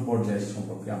নির্ভর পর্যায়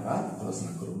সম্পর্কে আমরা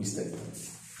আলোচনা করব বিস্তারিত।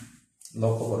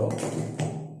 লক্ষ্য করো,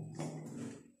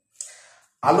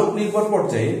 আলোক নির্ভর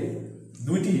পর্যায়ে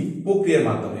দুইটি প্রক্রিয়ার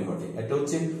মাধ্যমে ঘটে। একটা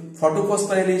হচ্ছে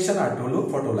ফটোফসফোরাইলেশন আর একটা হলো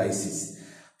ফটোলাইসিস।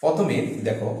 প্রথমে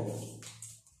দেখো,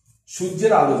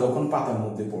 সূর্যের আলো যখন পাতার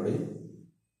মধ্যে পড়ে,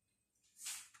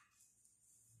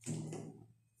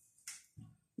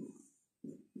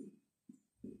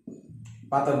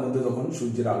 পাতার মধ্যে যখন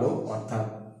সূর্যের আলো অর্থাৎ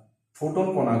ফোটন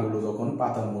কণাগুলো যখন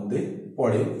পাতার মধ্যে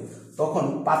পড়ে, তখন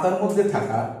পাতার মধ্যে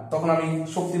থাকা, তখন আমি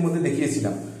শক্তির মধ্যে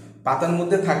দেখিয়েছিলাম, পাতার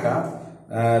মধ্যে থাকা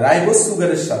রাইবোজ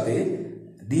সুগারের সাথে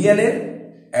ডিএনএ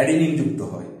অ্যাডিনিন যুক্ত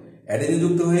হয়, অ্যাডিনিন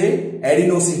যুক্ত হয়ে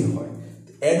অ্যাডিনোসিন হয়।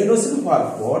 অ্যাডিনোসিন হওয়ার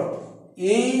পর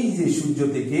এই যে সূর্য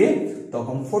থেকে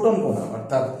তখন ফোটন কণা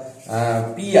অর্থাৎ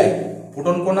পিআই,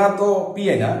 ফোটন কণা তো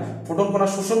পিআই না, ফোটন কণা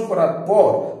শোষণ করার পর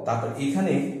তারপর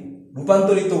এখানে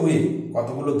রূপান্তরিত হয়ে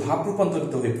কতগুলো ধাপ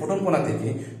রূপান্তরিত হয়ে ফোটন কণা থেকে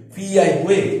পিআই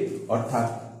হয়ে অর্থাৎ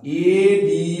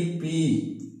এডিপি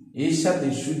এর সাথে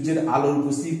সূর্যের আলোর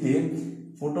উপস্থিতিতে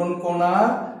ফোটন কণা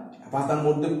পাতার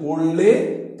মধ্যে পড়লে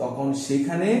তখন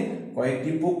সেখানে কয়েকটি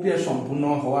প্রক্রিয়া সম্পূর্ণ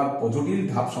হওয়ার পর, জটিল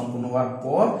ধাপ সম্পূর্ণ হওয়ার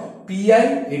পর পিআই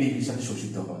এডিপির সাথে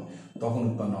শোষিত হয়, তখন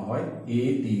উৎপন্ন হয়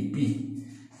এটিপি।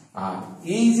 আর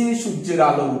এই যে সূর্যের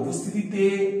আলোর উপস্থিতিতে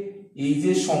এই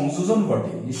যে সংযোজন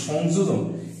ঘটে, এই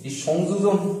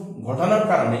সংযোজন ঘটানোর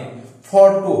কারণে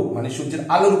ফটো মানে সূর্যের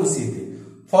আলোর উপস্থিতিতে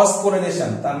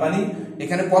ফসফোরাইলেশন, তার মানে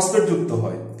এখানে ফসফেট যুক্ত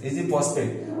হয়, এই যে ফসফেট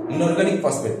ইনঅর্গানিক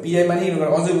ফসফেট, পিআই মানে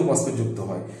অজৈব ফসফেট যুক্ত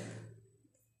হয়।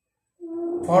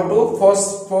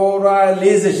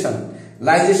 ফটোফসফোরাইলেশন,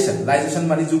 লাইজেশন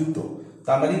মানে যুক্ত,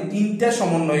 তার মানে তিনটা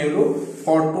সমন্বয় হলো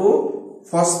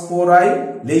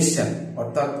ফটোফসফোরাইলেশন,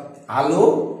 অর্থাৎ আলো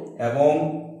এবং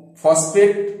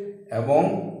ফসফেট এবং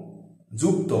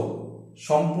যুক্ত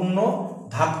সম্পূর্ণ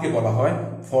ধাপকে বলা হয়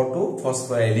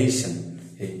ফটোফসফোরাইলেশন।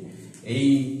 এই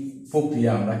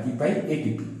প্রক্রিয়া আমরা কি পাই?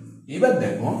 এটিপি। এবার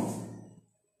দেখো,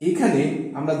 এখানে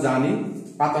আমরা জানি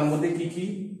পাতার মধ্যে কি কি,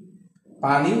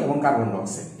 পানি এবং কার্বন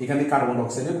ডাইঅক্সাইড। এখানে কার্বন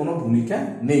ডাইঅক্সাইডের কোনো ভূমিকা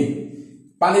নেই,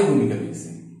 পানির ভূমিকা রয়েছে।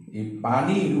 এই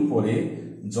পানির উপরে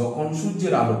যখন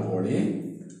সূর্যের আলো পড়ে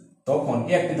তখন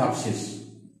একটি ধাপ শেষ,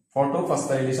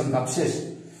 ফটোফসফোরাইলেশন ধাপ শেষ,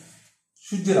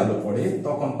 সূর্যের আলো পড়ে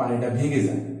তখন পানিটা ভেঙে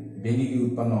যায়, ভেঙে গিয়ে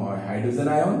উৎপন্ন হয় হাইড্রোজেন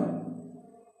আয়ন,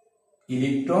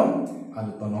 ইলেকট্রন, আর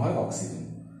উৎপন্ন হয় অক্সিজেন।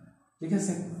 ঠিক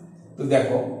আছে, তো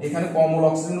দেখো এখানে কমল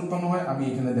অক্সিজেন উৎপন্ন হয়, আমি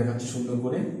এখানে দেখাচ্ছি সুন্দর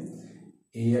করে,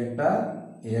 এই একটা,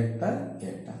 এই একটা, এই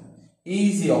একটা। এই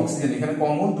যে অক্সিজেন এখানে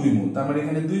কমল 2 মোল, তার মানে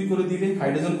এখানে 2 করে দিলে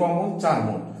হাইড্রোজেন কমল 4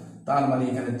 মোল, তার মানে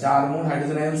এখানে 4 মোল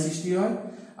হাইড্রোজেন আয়ন সৃষ্টি হয়,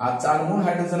 আর 4 মোল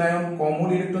হাইড্রোজেন আয়ন কমল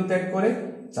ইলেকট্রন ত্যাগ করে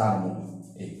 4 মোল।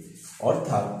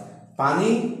 অর্থাৎ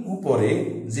পানির উপরে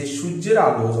যে সূর্যের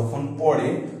আলো যখন পড়ে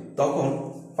তখন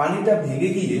পানিটা ভেঙে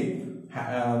গিয়ে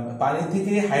পানি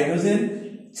থেকে হাইড্রোজেন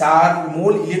 4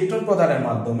 মোল ইলেকট্রন প্রদানের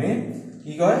মাধ্যমে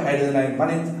কি হয়, হাইড্রোজেন আয়ন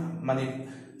মানে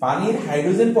পানির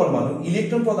হাইড্রোজেন পরমাণু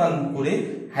ইলেকট্রন প্রদান করে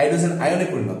হাইড্রোজেন আয়নে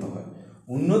পরিণত হয়।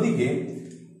 অন্যদিকে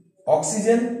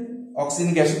অক্সিজেন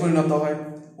গ্যাসে পরিণত হয়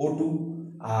O2।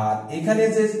 আর এখানে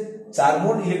যে 4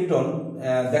 মোল ইলেকট্রন,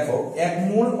 দেখো 1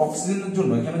 মোল অক্সিজেনের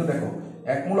জন্য, এখানে দেখো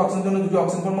 1 মোল অক্সিজেনের জন্য 2টি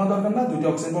অক্সিজেন পরমাণু দরকার না, 2টি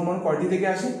অক্সিজেন পরমাণু কয়টি থেকে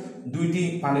আসে, 2টি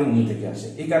পানির অণু থেকে আসে।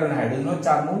 এই কারণে হাইড্রোজেন হয়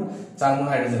 4 মোল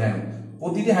হাইড্রোজেন আয়ন।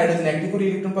 প্রতিটি হাইড্রোজেন একটি করে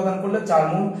ইলেকট্রন প্রদান করলে 4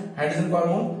 মোল হাইড্রোজেন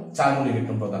পরমাণু 4 মোল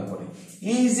ইলেকট্রন প্রদান করে।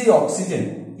 এই যে অক্সিজেন,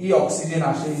 এই অক্সিজেন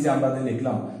আসে, এই যে আমরা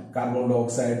লিখলাম কার্বন ডাই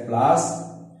অক্সাইড প্লাস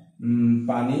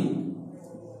পানি,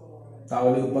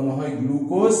 তাহলে উৎপন্ন হয়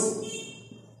গ্লুকোজ,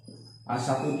 আর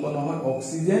সাথে উৎপন্ন হয়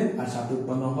অক্সিজেন, আর সাথে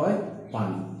উৎপন্ন হয়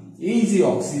পানি। এই যে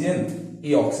অক্সিজেন,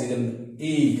 এই অক্সিজেন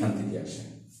এইখান থেকে আসে,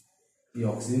 এই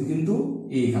অক্সিজেন কিন্তু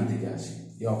এইখান থেকে আসে,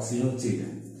 এই অক্সিজেন হচ্ছে এটা।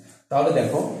 তাহলে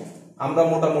দেখো আমরা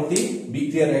মোটামুটি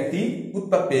বিক্রিয়ার একটি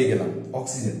উৎপাদ পেয়ে গেলাম,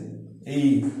 অক্সিজেন। এই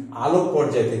আলোক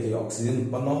পর্যায় থেকে অক্সিজেন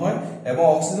উৎপন্ন হয়, এবং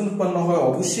অক্সিজেন উৎপন্ন হয়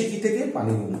অবশ্যই কি থেকে,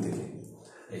 পানির অণু থেকে।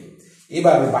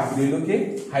 এবার বাকি রইল কি,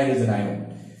 হাইড্রোজেন আয়ন।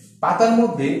 পাতার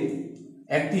মধ্যে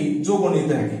একটি যৌগ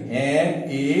নিতে থাকে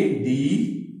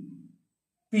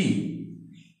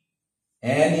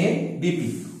NADP,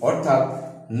 অর্থাৎ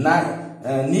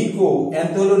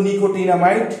এনতে হলো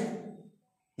নিকোটিনামাইড,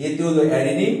 এতে হলো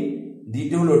অ্যাডেনিন,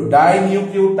 দ্বিতীয় হলো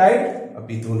ডাইনিউক্লিওটাইড, আর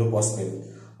পিতে হলো ফসফেট।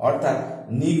 অর্থাৎ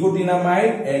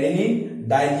নিকোটিনামাইড, অ্যাডেনিন,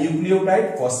 ডাইনিউক্লিওটাইড,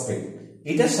 ফসফেট,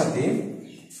 এটার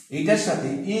সাথে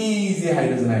এই যে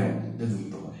হাইড্রোজেন আয়ন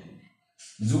যুক্ত হয়।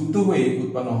 যুক্ত হয়ে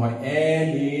উৎপন্ন হয়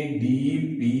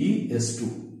NADPH2।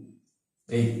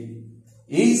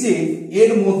 এই যে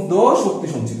এর মধ্যেও শক্তি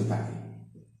সঞ্চিত থাকে,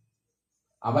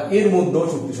 আবার এর মধ্যেও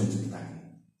শক্তি সঞ্চিত থাকে,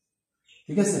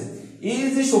 ঠিক আছে। এই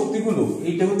যে শক্তিগুলো,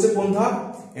 এইটা হচ্ছে কোন ধাপ?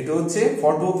 এটা হচ্ছে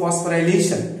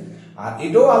ফটোফসফোরাইলেশন। আর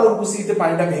এটাও আলোর উপস্থিতিতে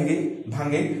পানিটা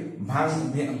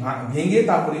ভেঙে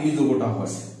তারপরে এই যৌগটা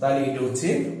হয়, তাহলে এটা হচ্ছে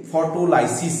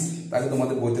ফটোলাইসিস। তাহলে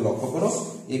তোমাদের বইতে লক্ষ্য করো,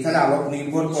 এখানে আলোক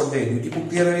নির্ভর পর্যায়ে দুইটি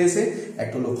প্রক্রিয়া রয়েছে।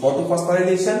 একটা হলো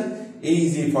ফটোফসফোরাইলেশন, এই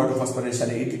যে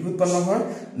ফটোফসফোরাইলেশনে এটিপি উৎপন্ন হয়।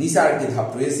 নিচে আরেকটি ধাপ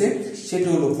রয়েছে, সেটা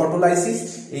হলো ফটোলাইসিস।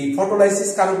 এই ফটোলাইসিস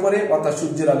কার উপরে? অর্থাৎ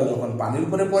সূর্যের আলো যখন পানির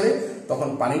উপরে পড়ে তখন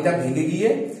পানিটা ভেঙে গিয়ে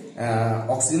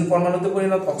অক্সিজেন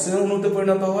অণুতে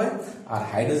পরিণত হয়। আর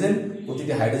হাইড্রোজেন,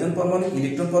 প্রতিটি হাইড্রোজেন পরমাণু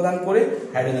ইলেকট্রন প্রদান করে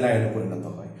হাইড্রোজেন আয়নে পরিণত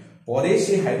হয়। পরে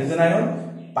সেই হাইড্রোজেন আয়ন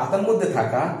পাতার মধ্যে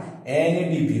থাকা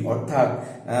NADP অর্থাৎ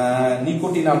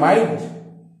নিকোটিনামাইড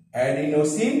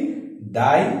অ্যাডিনোসিন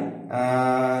ডাই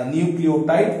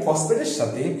নিউক্লিওটাইড ফসফেটের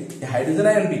সাথে হাইড্রোজেন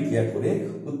আয়ন বিক্রিয়া করে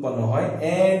উৎপন্ন হয়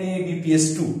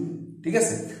NADPH2, ঠিক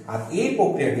আছে। আর এই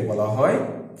প্রক্রিয়াকে বলা হয়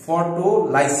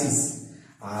ফটোলাইসিস।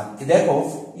 আর দেখো,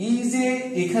 এই যে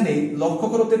এখানে লক্ষ্য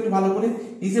করো তো একটু ভালো করে,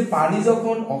 এই যে পানি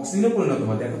যখন অক্সিজেনে পরিণত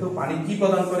হয়, দেখো তো পানি কি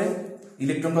প্রদান করে?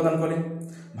 ইলেকট্রন প্রদান করে।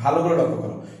 ভালো করে লক্ষ্য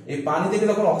করো, এই পানি থেকে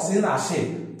যখন অক্সিজেন আসে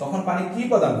তখন পানি কি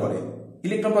প্রদান করে?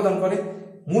 ইলেকট্রন প্রদান করে।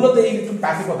 মূলত এই ইলেকট্রন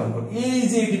কাকে প্রদান করে? এই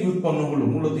যে এটিপি উৎপন্ন হলো,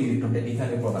 মূলত ইলেকট্রনটা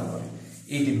এখানে প্রদান করে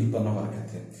এইটিপি উৎপন্ন হওয়ার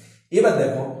ক্ষেত্রে। এবার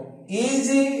দেখো, এই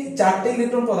যে চারটে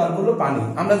ইলেকট্রন প্রদান করলো পানি,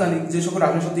 আমরা জানি যে সকল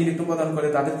রাসায়নিক শক্তি ইলেকট্রন প্রদান করে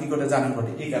তাদের কি ঘটে? জারণ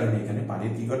ঘটে। এই কারণে এখানে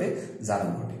পানির কি ঘটে? জারণ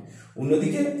ঘটে।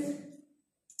 অন্যদিকে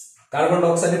কার্বন ডাই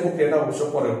অক্সাইডের প্রক্রিয়াটা অবশ্য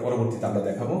পরবর্তীতে আমরা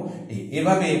দেখাবো।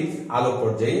 এভাবে আলোক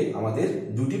পর্যায়ে আমাদের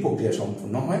দুটি প্রক্রিয়া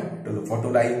সম্পূর্ণ হয়, একটা হলো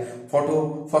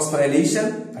ফটোফসফোরাইলেশন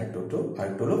আর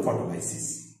একটা হলো ফটোলাইসিস।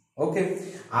 ওকে।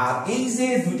 আর এই যে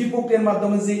দুটি প্রক্রিয়ার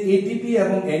মাধ্যমে যে এটিপি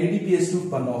এবং NADPH2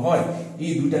 উৎপন্ন হয়,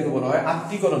 এই দুইটাকে বলা হয়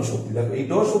আত্তীকরণ শক্তি। দেখো,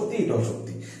 এটাও শক্তি, এটাও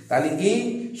শক্তি। তাহলে এই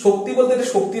শক্তি বলতে এটা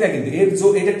শক্তি না, কিন্তু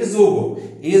এটা একটা যৌগ।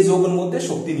 এই যৌগের মধ্যে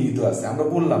শক্তি নিহিত আছে। আমরা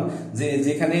বললাম যে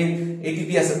যেখানে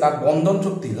এটিপি আছে তার বন্ধন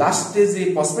শক্তি, লাস্টে যে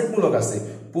ফসফেট মূলক আছে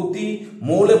প্রতি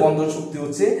মৌলে বন্ধন শক্তি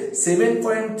হচ্ছে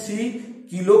 7.3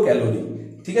 কিলো ক্যালোরি,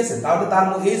 ঠিক আছে। তাহলে তার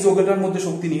এই যৌগটার মধ্যে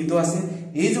শক্তি নিহিত আছে,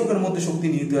 এই যৌগের মধ্যে শক্তি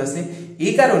নিহিত আছে।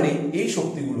 এই কারণে এই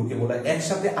শক্তিগুলোকে বলা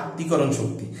একসাথে আত্তীকরণ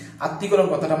শক্তি। আত্তীকরণ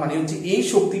কথাটা মানে হচ্ছে এই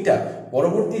শক্তিটা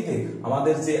পরবর্তীতে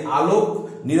আমাদের যে আলোক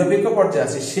নিরপেক্ষ পর্যায়ে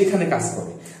আছে সেখানে কাজ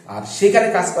করে, আর সেখানে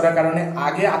কাজ করার কারণে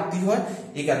আগে আত্তি হয়,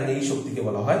 এই কারণে এই শক্তিকে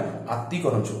বলা হয়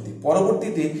আত্তীকরণ শক্তি।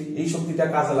 পরবর্তীতে এই শক্তিটা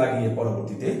কাজে লাগিয়ে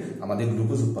পরবর্তীতে আমাদের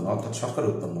গ্লুকোজ উৎপন্ন অর্থাৎ শর্করা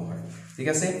উৎপন্ন হয়, ঠিক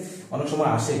আছে। অনেক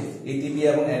সময় আসে এটিপি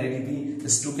এবং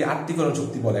NADPH2 কে আত্তীকরণ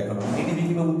শক্তি বলে। এখন এটিপি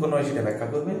কিভাবে উৎপন্ন হয় সেটা ব্যাখ্যা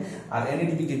করবে, আর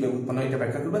NADP কিভাবে উৎপন্ন হয় এটা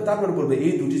ব্যাখ্যা করবে। তারপর বলবে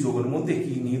এই দুটি যৌগের মধ্যে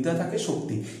কি নিহিত থাকে?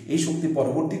 শক্তি। এই শক্তি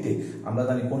পরবর্তীতে আমরা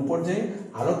জানি কোন পর্যায়ে?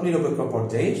 আলোক নিরপেক্ষ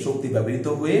পর্যায়ে শক্তি ব্যবহৃত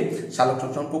হয়ে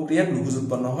সালোকসংশ্লেষণ প্রক্রিয়া গ্লুকোজ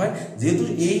উৎপন্ন হয়। যেহেতু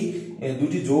এই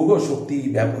দুটি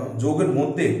যৌগের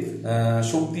মধ্যে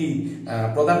শক্তি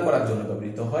প্রদান করার জন্য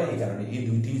ব্যবহৃত হয়, এই কারণে এই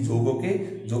দুইটি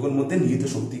যৌগের মধ্যে নিহিত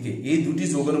শক্তিকে, এই দুটি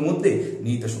যৌগের মধ্যে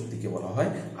নিহিত শক্তিকে বলা হয়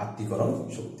আত্তীকরণ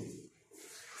শক্তি।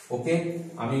 ওকে,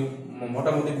 আমি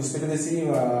মোটামুটি বুঝতে পেরেছি।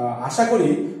 আশা করি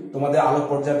তোমাদের আলোক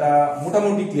পর্যায়টা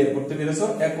মোটামুটি ক্লিয়ার করতে পেরেছো।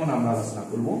 এখন আমরা আলোচনা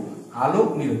করব আলোক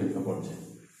নিরপেক্ষ পর্যায়।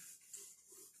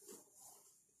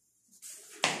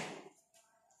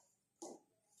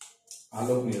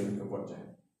 আলোক নিরপেক্ষ পর্যায়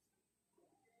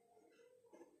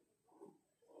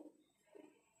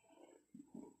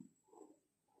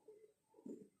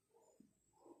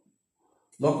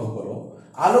লক্ষ্য করো,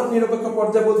 আলোক নিরপেক্ষ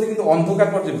পর্যায় বলতে কিন্তু অন্ধকার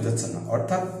পর্যায়ে বোঝাচ্ছে না,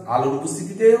 অর্থাৎ আলোর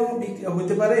উপস্থিতিতেও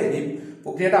হইতে পারে এই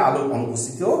প্রক্রিয়াটা, আলোর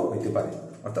অনুপস্থিতিও হইতে পারে,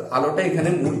 অর্থাৎ আলোটা এখানে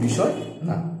মূল বিষয়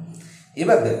না।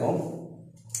 এবার দেখো,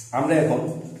 আমরা এখন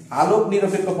আলোক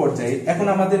নিরপেক্ষ পর্যায়ে, এখন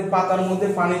আমাদের পাতার মধ্যে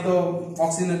পানি তো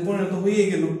অক্সিজেনে পরিণত হয়ে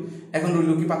গেল, এখন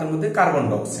রইল কি পাতার মধ্যে কার্বন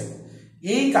ডাই অক্সাইড।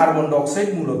 এই কার্বন ডাই অক্সাইড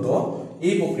মূলত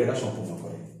এই প্রক্রিয়াটা সম্পূর্ণ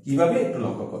করে। কিভাবে? একটু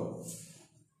লক্ষ্য করো।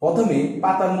 প্রথমে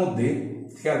পাতার মধ্যে,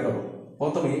 খেয়াল করো,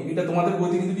 প্রথমে এটা তোমাদের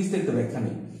বইতে কিন্তু বিস্তারিত ব্যাখ্যা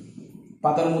নেই।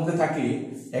 পাতার মধ্যে থাকে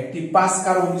একটি 5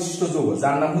 কার্বন বিশিষ্ট যৌগ,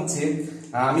 যার নাম হচ্ছে,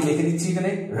 আমি লিখে দিচ্ছি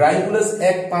এখানে, রাইবোলোজ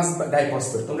 1,5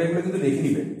 ডাইফসফেট। তোমরা এগুলো কিন্তু লিখে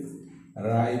নিবে,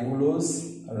 রাইবোলোজ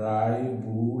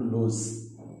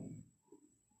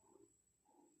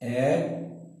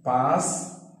 1,5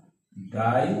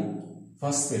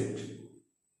 ডাইফসফেট।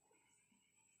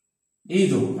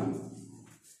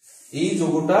 এই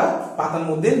যৌগটা পাতার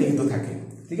মধ্যে নিহিত থাকে,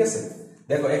 ঠিক আছে।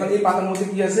 দেখো, এখন এই পাতার মধ্যে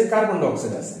কি আছে? কার্বন ডাই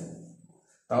অক্সাইড আছে।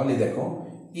 তাহলে দেখো,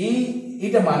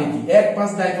 এইটা মানে কি?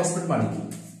 1,5 ডাইফসফেট মানে কি?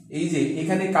 এই যে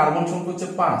এখানে কার্বন সংখ্যা হচ্ছে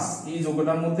 5, এই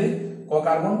যৌগটার মধ্যে ক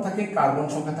কার্বন থাকে? কার্বন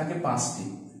সংখ্যা থাকে 5টি।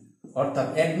 অর্থাৎ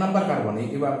 1 নাম্বার কার্বনে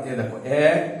এবার দেখো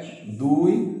 1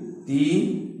 2 3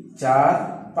 4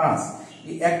 5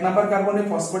 এই 1 নাম্বার কার্বনে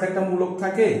ফসফেট একটা মূলক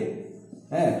থাকে,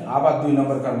 হ্যাঁ, আবার 2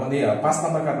 নাম্বার কার্বনে 5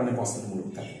 নাম্বার কার্বনে ফসফেট মূলক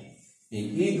থাকে।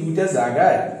 এই দুইটা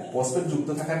জায়গায় ফসফেট যুক্ত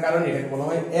থাকার কারণে এটাকে বলা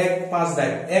হয় 1 5 ডাই।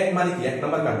 1 মানে কি 1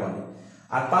 নাম্বার কার্বনে,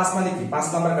 আর 5 মানে কি 5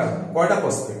 নাম্বার কার্বনে। কয়টা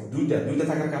ফসফেট? দুইটা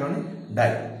থাকার কারণে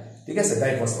ডাই, ঠিক আছে,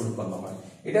 ডাই ফসফেট উৎপন্ন হয়।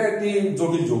 এটা একটি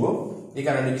জটিল যৌগ, এই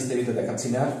কারণে বিস্তারিত দেখাচ্ছি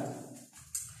না।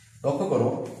 লক্ষ্য করো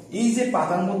এই যে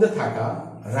পাতার মধ্যে থাকা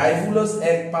রাইবোলোজ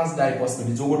 1 5 ডাইফসফেট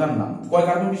যৌগটার নাম কয়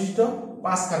কার্বন বিশিষ্ট?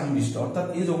 5 কার্বন বিশিষ্ট। অর্থাৎ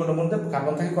এই যৌগটার মধ্যে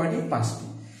কার্বন থাকে কয়টি? 5টি।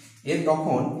 এর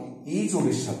তখন এই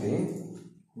যৌগের সাথে,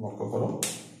 লক্ষ্য করো,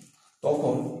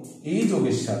 তখন এই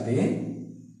যৌগের সাথে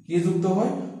কি যুক্ত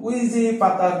হয়? ওই যে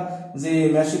পাতার যে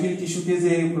মেসোফিল টিস্যুতে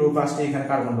যে ক্লোরোপ্লাস্টে এখানে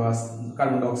কার্বন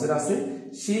ডাই অক্সাইড আছে,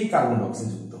 সেই কার্বন ডাই অক্সাইড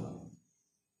যুক্ত হয়।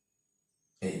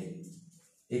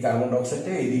 এই কার্বন ডাই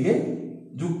অক্সাইডটা এইদিকে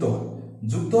যুক্ত হয়।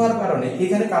 যুক্ত হওয়ার কারণে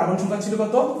এখানে কার্বন সংখ্যা ছিল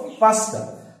কত? 5টা।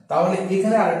 তাহলে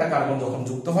এখানে আরেকটা কার্বন যখন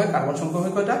যুক্ত হয়, কার্বন সংখ্যা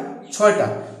হয় কয়টা? 6টা।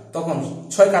 তখন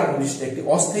 6 কার্বন বিশিষ্ট একটি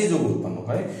অস্থায়ী যৌগ উৎপন্ন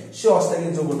হয়। সে অস্থায়ী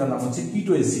যৌগটার নাম হচ্ছে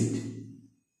কিটো অ্যাসিড।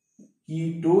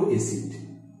 কিটো অ্যাসিড।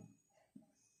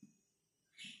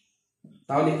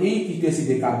 তাহলে এই কিটো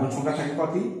অ্যাসিডে কার্বন সংখ্যা থাকে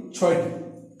কয়টি? 6টি।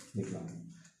 দেখলাম।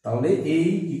 তাহলে এই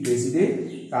কিটো অ্যাসিডে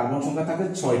কার্বন সংখ্যা থাকে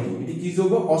 6টি। এটি কি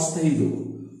যৌগ? অস্থায়ী যৌগ।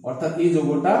 অর্থাৎ এই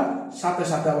যৌগটা সাথে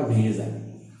সাথে আবার ভেঙে যায়।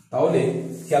 তাহলে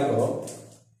খেয়াল করো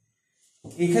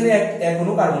এখানে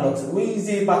এখনো কার্বন ডাই অক্সাইড, ওই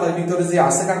যে পাতার ভিতরে যে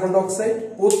আছে কার্বন ডাই অক্সাইড,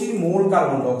 প্রতি মোল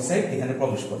কার্বন ডাই অক্সাইড এখানে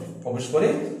প্রবেশ করে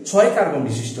 6 কার্বন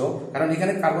বিশিষ্ট, কারণ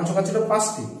এখানে কার্বন সংখ্যা ছিল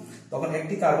 5টি, তখন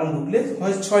একটি কার্বন ঢুকলে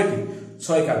হয় 6টি,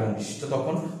 6 কার্বন বিশিষ্ট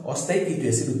তখন অস্থায়ী কিটো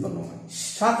অ্যাসিড উৎপন্ন হয়।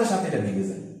 সাথে সাথে এটা ভেঙে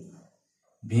যায়।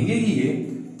 ভেঙে গিয়ে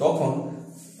তখন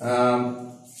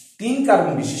 3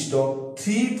 কার্বন বিশিষ্ট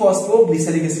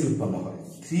 3-ফসফোগ্লিসারিক অ্যাসিড উৎপন্ন হয়।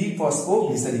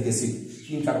 3-ফসফোগ্লিসারিক অ্যাসিড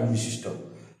 3 কার্বন বিশিষ্ট।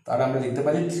 তাহলে আমরা লিখতে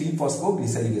পারি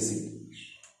 3-ফসফোগ্লিসারিক অ্যাসিড।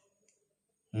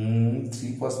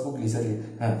 3-ফসফোগ্লিসারিক,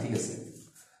 হ্যাঁ ঠিক আছে।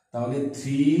 তাহলে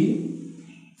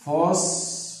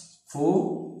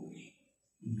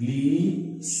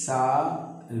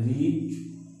 3-ফসফোগ্লিসারিক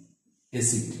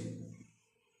অ্যাসিড।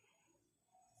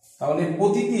 তাহলে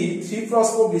প্রতিটি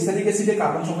 3-ফসফোগ্লিসারিক অ্যাসিডে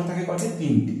কার্বন সংখ্যা থাকে কয়টি?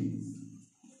 3টি।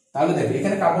 তাহলে দেখো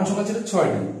এখানে কার্বন সংখ্যা ছিল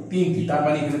 6টি, 3টি, তার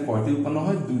মানে এখানে কয়টি উৎপন্ন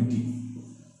হয়? 2টি।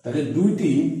 তাহলে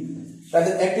 2টি,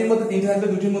 তাহলে একটির মধ্যে 3টি থাকলে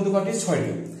দুটির মধ্যে কয়টি?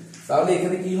 6টি। তাহলে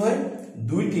এখানে কি হয়?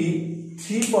 2টি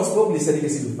 3-ফসফোগ্লিসারিক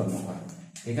অ্যাসিড উৎপন্ন হয়।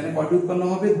 এখানে কয়টি উৎপন্ন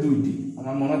হবে? 2টি।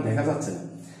 আমার মনে হয় দেখা যাচ্ছে না,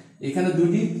 এখানে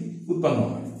 2টি উৎপন্ন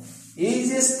হয়। এই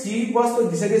যে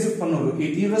 3-ফসফোগ্লিসারিক অ্যাসিড উৎপন্ন হলো,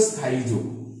 এটি হলো স্থায়ী যৌগ।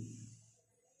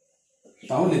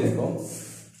 তাহলে দেখো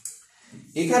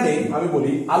এখানে আমি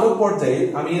বলি আলোক পর্যায়ে,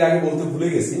 আমি এর আগে বলতে ভুলে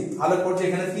গেছি, আলোক পর্যায়ে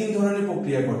এখানে 3 ধরনের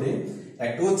প্রক্রিয়া ঘটে।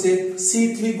 একটা হচ্ছে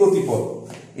C3 গতিপথ।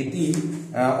 এটি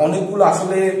অনেকগুলো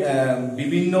আসলে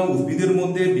বিভিন্ন উদ্ভিদের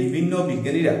মধ্যে বিভিন্ন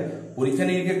বিজ্ঞানীরা পরীক্ষা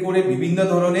নিরীক্ষা করে বিভিন্ন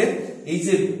ধরনের এই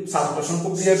যে সাবস্ট্রাকশন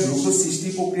প্রক্রিয়া, গ্লুকোজ সৃষ্টি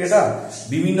প্রক্রিয়াটা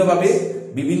বিভিন্নভাবে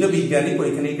বিভিন্ন বিজ্ঞানী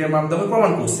পরীক্ষা নিরীক্ষার মাধ্যমে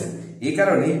প্রমাণ করছেন। এই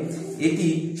কারণে এটি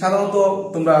সাধারণত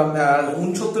তোমরা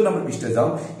 69 নম্বর পৃষ্ঠায় যাও,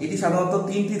 এটি সাধারণত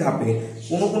 3টি ধাপে।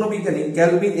 কোন বিজ্ঞানী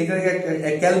ক্যালভিন, এখানে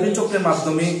ক্যালভিন চক্রের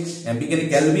মাধ্যমে বিজ্ঞানী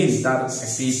ক্যালভিন তার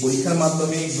একটি পরীক্ষার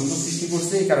মাধ্যমে গ্লুকোজ সৃষ্টি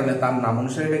করছে, এই কারণে তার নাম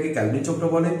অনুসারে এটাকে ক্যালভিন চক্র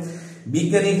বলে।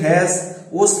 বিজ্ঞানী হ্যাস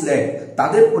ও স্ল্যাক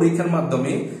তাদের পরীক্ষার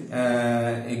মাধ্যমে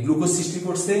গ্লুকোজ সৃষ্টি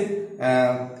করছে,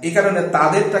 এই কারণে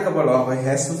তাদেরটাকে বলা হয়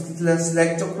হ্যাস ও স্ল্যাক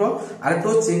চক্র। আরেকটা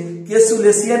হচ্ছে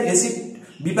ক্যাসুলেসিয়ান অ্যাসিড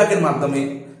বিপাকের মাধ্যমে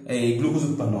এই গ্লুকোজ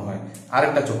উৎপন্ন হয়,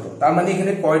 আরেকটা চক্র। তার মানে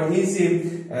এখানে কয়টি যে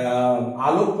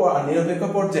আলোক নিরপেক্ষ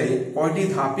পর্যায়ে কয়টি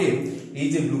ধাপে এই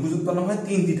যে গ্লুকোজ উৎপন্ন হয়?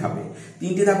 3টি ধাপে।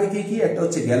 3টি ধাপে কি কি? একটা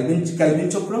হচ্ছে ক্যালভিন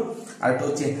চক্র, আরেকটা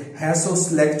হচ্ছে হ্যাস ও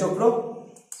স্ল্যাক চক্র,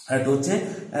 আরেকটা হচ্ছে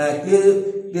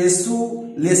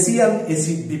ক্যাসুলেসিয়ান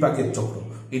অ্যাসিড বিপাকের চক্র।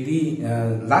 এটি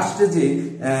লাস্টে যে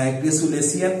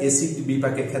ক্যাসুলেসিয়ান অ্যাসিড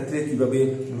বিপাকের ক্ষেত্রে কিভাবে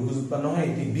গ্লুকোজ উৎপন্ন হয়,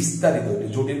 এটি বিস্তারিত,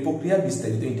 জটিল প্রক্রিয়া,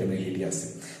 বিস্তারিত ইন্টারমিডিয়েট আছে।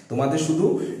 তোমাদের শুধু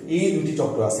এই দুটি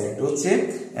চক্র আছে, একটা হচ্ছে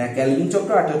ক্যালভিন চক্র,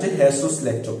 আর একটা হচ্ছে হ্যাস ও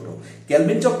স্ল্যাক চক্র।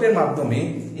 ক্যালভিন চক্রের মাধ্যমে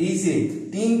এই যে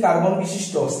 3 কার্বন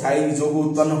বিশিষ্ট স্থায়ী যৌগ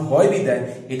উৎপন্ন হয় বিদায়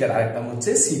এটার আরেকটা হচ্ছে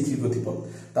C3 গতিপথ।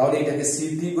 তাহলে এটাকে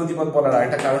C3 গতিপথ বলার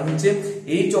আরেকটা কারণ হচ্ছে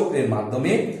এই চক্রের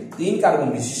মাধ্যমে 3 কার্বন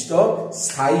বিশিষ্ট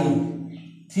স্থায়ী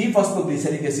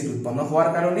 3-ফসফোগ্লিসারিক অ্যাসিড উৎপন্ন হওয়ার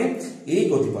কারণে এই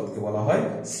গতিপথকে বলা হয়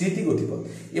C3 গতিপথ।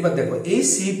 এবার দেখো এই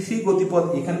C3 গতিপথ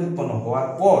এখানে উৎপন্ন হওয়ার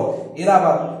পর এরা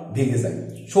আবার ভেঙে যায়।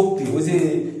 শক্তি, ওই যে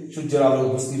সূর্যের আলোর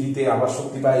উপস্থিতিতে আবার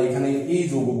শক্তি পায়, এখানে এই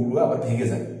যৌগগুলো আবার ভেঙে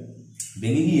যায়।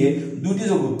 ভেঙে গিয়ে 2টি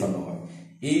যৌগ উৎপন্ন হয়।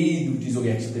 এই 2টি যৌগ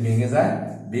একসাথে ভেঙে যায়,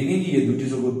 ভেঙে গিয়ে 2টি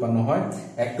যৌগ উৎপন্ন হয়।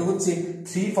 একটা হচ্ছে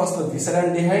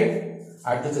 3-ফসফোগ্লিসারালডিহাইড,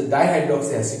 আর একটা হচ্ছে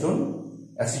ডাইহাইড্রক্সি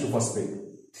অ্যাসিডোফসফেট,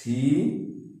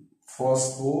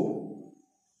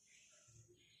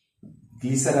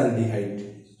 3-ফসফোগ্লিসারালডিহাইড,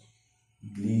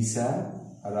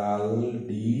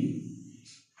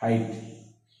 গ্লিসারালডিহাইড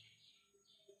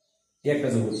একটা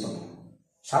যৌগ উৎপন্ন হয়।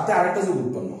 সাথে আরেকটা যৌগ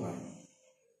উৎপন্ন হয়,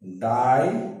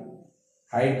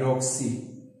 ডাইহাইড্রক্সি,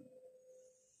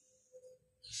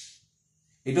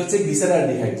 এটা হচ্ছে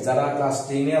গ্লিসারালডিহাইড। যারা ক্লাস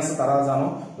 10-এ আছে তারা জানো,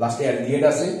 লাস্টে অ্যালডিহাইড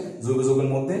আছে যৌগের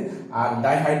মধ্যে। আর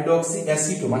ডাইহাইড্রক্সি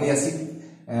অ্যাসিটো মানে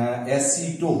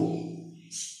অ্যাসিটো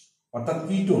অর্থাৎ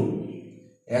কিটোন,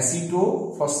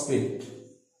 অ্যাসিটোফসফেট,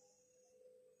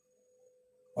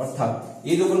 অর্থাৎ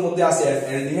এই যৌগের মধ্যে আছে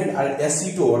অ্যালডিহাইড আর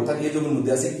অ্যাসিটো অর্থাৎ এই যৌগের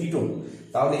মধ্যে আছে কিটোন।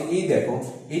 তাহলে এই দেখো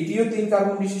এটিও 3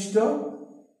 কার্বন বিশিষ্ট,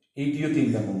 এটিও 3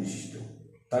 কার্বন বিশিষ্ট।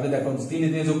 তাহলে দেখো 3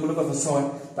 দিয়ে যোগ করলে কত? 6।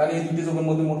 তাহলে এই দুটি যৌগের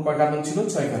মধ্যে মোট কয় কার্বন ছিল?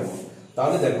 6 কার্বন।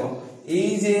 তাহলে দেখো এই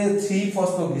যে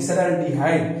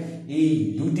 3-ফসফোগ্লিসারালডিহাইড এই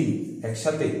দুটি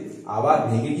একসাথে আবার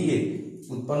ভেঙে গিয়ে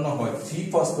উৎপন্ন হয়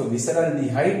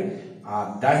 3-ফসফোগ্লিসারালডিহাইড আর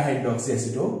ডাইহাইড্রক্সি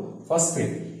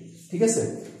অ্যাসিডোফসফেট। ঠিক আছে,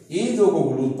 এই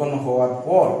যৌগগুলো উৎপন্ন হওয়ার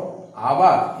পর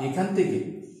আবার এখান থেকে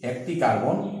একটি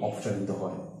কার্বন অপসারিত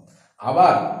হয়।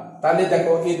 আবার তাহলে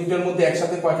দেখো এই দুটোর মধ্যে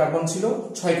একসাথে কয় কার্বন ছিল?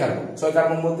 6 কার্বন। 6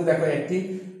 কার্বন মধ্যে দেখো একটি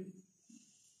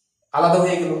আলাদা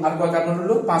হয়ে গেল, আর কয় কার্বন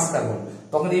হলো? 5 কার্বন।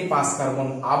 তখন এই 5 কার্বন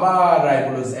আবার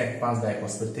রাইবোজ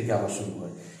 1,5-ডাইফসফেট থেকে আবার শুরু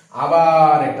হয়,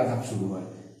 আবার একটা ধাপ শুরু হয়,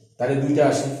 তাহলে দুইটা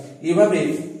আসে। এভাবে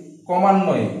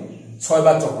ক্রমান্বয়ে 6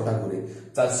 বার চক্রটা ঘুরে।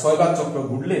 তার 6 বার চক্র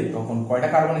ঘুরলে তখন কয়টা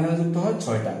কার্বন এখানে যুক্ত হয়?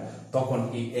 6টা। তখন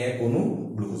এই এক অণু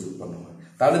গ্লুকোজ উৎপন্ন হয়।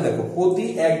 তাহলে দেখো প্রতি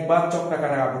একবার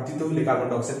চক্রাকারে আবর্তিত হলে কার্বন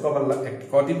ডাই অক্সাইড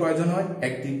কয়টি প্রয়োজন হয়?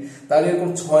 একটি। তাহলে এরকম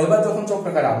 6 বার যখন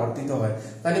চক্রাকারে আবর্তিত হয়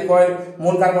তাহলে কয়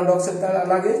মোল কার্বন ডাই অক্সাইড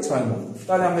লাগে? 6 মোল।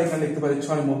 তাহলে আমরা এখানে লিখতে পারি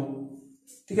 6 মোল।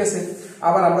 ঠিক আছে,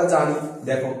 আবার আমরা জানি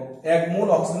দেখো 1 মোল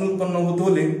অক্সিজেন উৎপন্ন হতে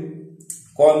হলে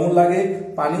কয় মোল লাগে?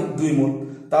 পানি 2 মোল।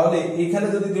 তাহলে এখানে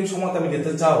যদি তুমি সমতা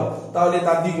মিলাতে চাও তাহলে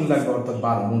তার দ্বিগুণ লাগবে, অর্থাৎ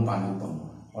 12 মোল পানি উৎপন্ন,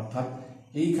 অর্থাৎ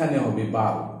এইখানে হবে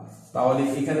 12। তাহলে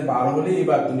এখানে 12 হলে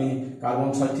এবার তুমি কার্বন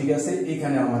 6, ঠিক আছে,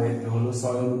 এখানে আমার হলো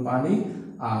 6 মোল পানি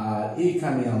আর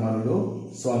এইখানে আমার হলো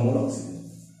 6 মোল অক্সিজেন।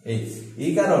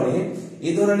 এই কারণে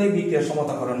এই ধরনের বিক্রিয়া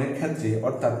সমতাকরণের ক্ষেত্রে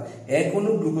অর্থাৎ এক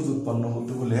অণু গ্লুকোজ উৎপন্ন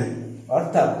হতে হলে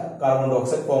অর্থাৎ কার্বন ডাই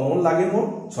অক্সাইড কম মোল লাগে? মোট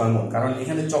 6 মোল। কারণ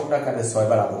এখানে চক্রাকারে 6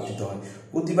 বার আবর্তিত হয়।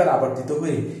 প্রতিবার আবর্তিত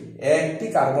হয়ে একটি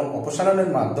কার্বন অপসারণের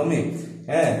মাধ্যমে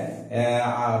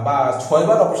বা 6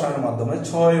 বার অপসারণের মাধ্যমে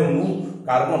 6 অণু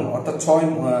কার্বন অর্থাৎ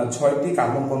 6টি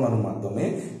কার্বন পরমাণুর মাধ্যমে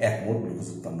 1 মোল গ্লুকোজ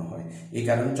উৎপন্ন হয়। এই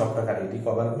কারণে চক্রাকারে এটি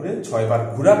কবার ঘুরে? 6 বার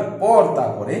ঘুরার পর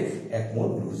তারপরে 1 মোল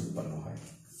গ্লুকোজ উৎপন্ন হয়।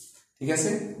 ঠিক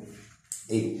আছে,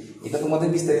 এটা তোমাদের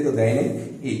বিস্তারিত দেয় নাই।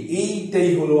 এইটাই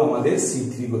হলো আমাদের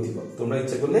C3 গতিপথ। তোমরা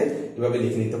ইচ্ছা করলে এভাবে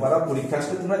লিখে নিতে পারো, পরীক্ষা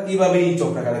আসলে তোমরা এইভাবেই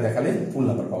চক্রাকারে দেখালে ফুল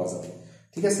নাম্বার পাওয়া যাবে।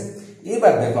 ঠিক আছে,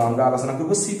 এবার দেখো আমরা আলোচনা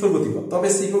করবো C4 গতিপথ। তবে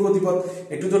C4 গতিপথ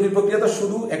একটু জটিল প্রক্রিয়া। তো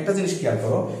শুধু একটা জিনিস খেয়াল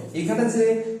করো, এখানে যে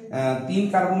 3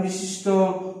 কার্বন বিশিষ্ট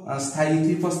স্থায়ী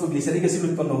 3-ফসফোগ্লিসারিক অ্যাসিড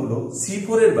উৎপন্ন হলো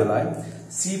C4 এর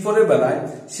বেলায়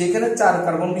সেখানে 4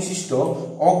 কার্বন বিশিষ্ট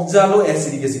অক্সালো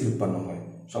অ্যাসিডিক অ্যাসিড উৎপন্ন হয়।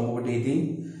 সম্ভবত এটি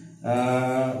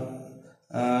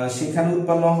সেখানে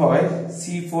উৎপন্ন হয়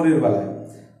C4 এর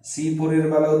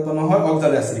বেলায় উৎপন্ন হয়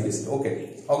অক্সালো অ্যাসিডিক অ্যাসিড। ওকে,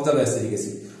 অক্সালো অ্যাসিডিক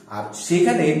অ্যাসিড। আর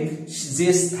সেখানে যে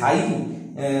স্থায়ী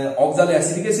অক্সালো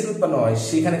অ্যাসিডিক অ্যাসিড উৎপন্ন হয়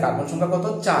সেখানে কার্বন সংখ্যা কত?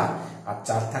 4। আর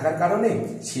 4 থাকার কারণে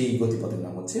সেই গতিপথের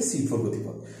নাম হচ্ছে C4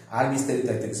 গতিপথ। আর বিস্তারিত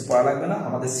কিছু পড়া লাগবে না,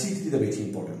 আমাদের C3 টা বেশি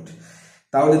ইম্পর্টেন্ট।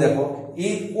 তাহলে দেখো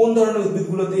এই কোন ধরনের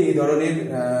উদ্ভিদগুলোতে এই ধরনের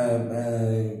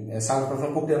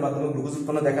সালোকসংশ্লেষণ প্রক্রিয়ার মাধ্যমে গ্লুকোজ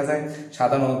উৎপন্ন দেখা যায়?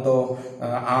 সাধারণত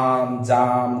আম,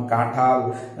 জাম, কাঁঠাল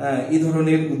এই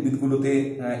ধরনের উদ্ভিদগুলোতে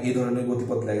এই ধরনের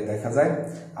গতিপথ দেখা যায়।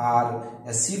 আর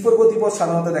C4 গতিপথ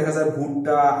সাধারণত দেখা যায়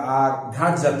ভুট্টা আর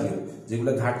ঘাট জাতীয়,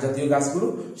 যেগুলো ঘাট জাতীয় গাছগুলো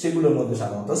সেগুলোর মধ্যে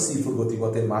সাধারণত C4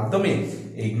 গতিপথের মাধ্যমে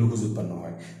এই গ্লুকোজ উৎপন্ন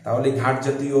হয়। তাহলে ঘাট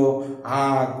জাতীয়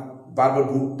আখ, বারবার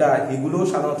ভুট্টা এগুলো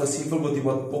সাধারণত C4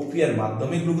 গতিপথ প্রক্রিয়ার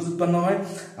মাধ্যমে গ্লুকোজ উৎপন্ন হয়।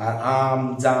 আর আম,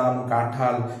 জাম,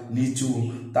 কাঁঠাল, লিচু,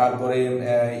 তারপরে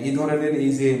এই ধরনের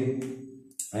এই যে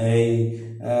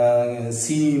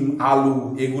সিম, আলু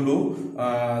এগুলো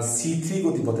C3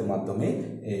 গতিপথের মাধ্যমে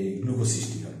এই গ্লুকোজ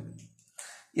সৃষ্টি হয়।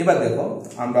 এবার দেখো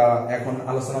আমরা এখন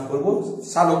আলোচনা করব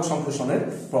সালোক সংশ্লেষণের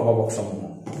প্রভাবক সমূহ।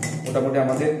 মোটামুটি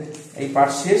আমাদের এই পাঠ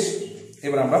শেষ।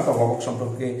 এবার আমরা প্রভাবক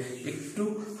সম্পর্কে একটু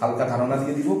হালকা ধারণা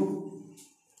দিয়ে দিব,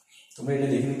 তোমরা এটা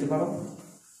লিখে নিতে পারো।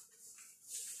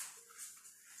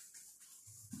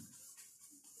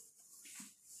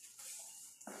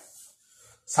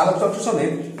 সালোক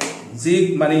সংশ্লেষণের যে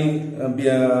মানে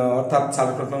অর্থাৎ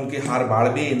সালোকসংশ্লেষণ কি হার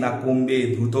বাড়বে না কমবে,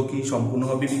 দ্রুত কি সম্পূর্ণ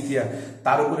হবে বিক্রিয়া,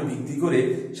 তার উপরে ভিত্তি করে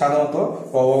সাধারণত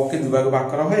প্রভাবককে দুভাগে ভাগ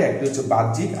করা হয়। একটি হচ্ছে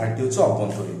বাহ্যিক আর একটি হচ্ছে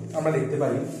অভ্যন্তরীণ। আমরা লিখতে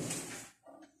পারি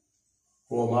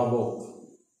প্রভাবক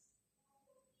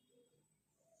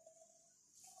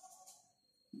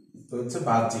তো হচ্ছে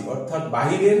বাহ্যিক অর্থাৎ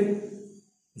বাহিরের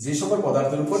যে সকল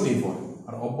পদার্থের উপর নির্ভর,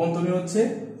 আর অভ্যন্তরীণ হচ্ছে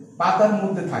পাতার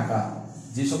মধ্যে থাকা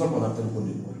যে সকল পদার্থের উপর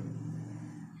নির্ভর।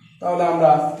 তাহলে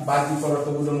আমরা বাহ্যিক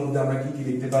পদার্থগুলোর মধ্যে আমরা কি কি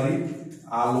লিখতে পারি?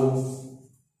 আলো,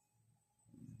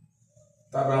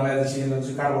 তারপর আমরা শিখে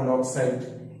হচ্ছে কার্বন ডাই অক্সাইড,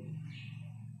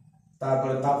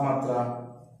 তারপরে তাপমাত্রা,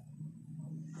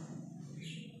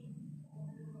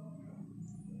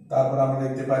 তারপর আমরা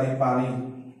লিখতে পারি পানি,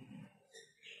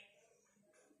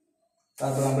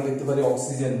 তারপর আমরা লিখতে পারি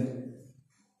অক্সিজেন,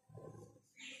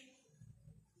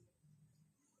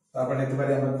 তারপর লিখতে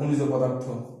পারি আমরা খনিজ পদার্থ,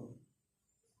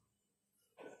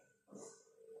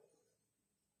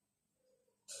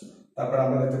 তারপর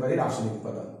আমরা লিখতে পারি রাসায়নিক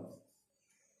উপাদান।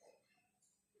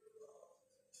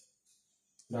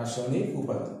 রাসায়নিক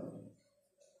উপাদান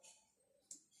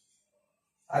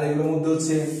আর এগুলোর মধ্যে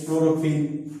হচ্ছে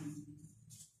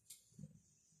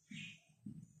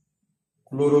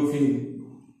ক্লোরোফিল,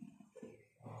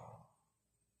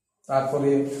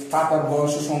 তারপরে পাতার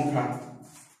বয়স সংখ্যা,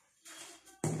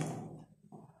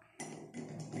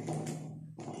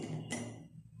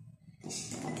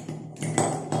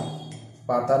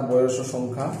 পাতার বয়স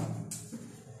সংখ্যা,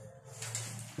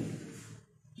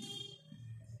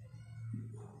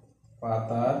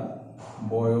 পাতার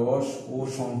বয়স ও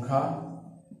সংখ্যা,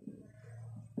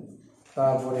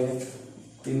 তারপরে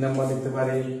 3 নম্বর লিখতে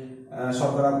পারি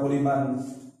শর্করার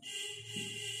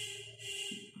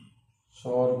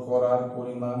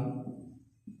পরিমাণ,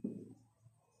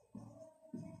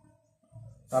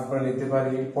 তারপরে লিখতে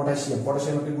পারি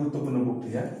পটাশিয়াম একটি গুরুত্বপূর্ণ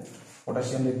প্রক্রিয়া,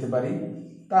 পটাশিয়াম লিখতে পারি।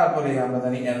 তারপরে আমরা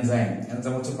জানি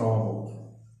এনজাইম হচ্ছে প্রভাবক,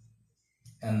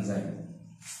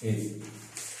 এই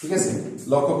ঠিক আছে।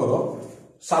 লক্ষ্য করো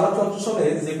সালোকসংশ্লেষণে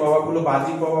যে প্রভাবগুলো,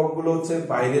 বাহ্যিক প্রভাবগুলো হচ্ছে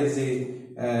বাইরের যে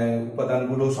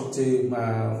উপাদানগুলো সবচেয়ে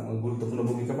গুরুত্বপূর্ণ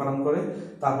ভূমিকা পালন করে,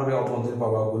 তারপরে অভ্যন্তরীণ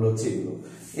প্রভাবগুলো হচ্ছে এগুলো।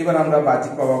 এবার আমরা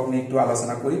বাহ্যিক প্রভাব নিয়ে একটু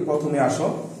আলোচনা করি। প্রথমে আসো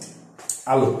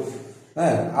আলো।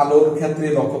 হ্যাঁ, আলোর ক্ষেত্রে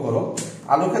লক্ষ্য করো,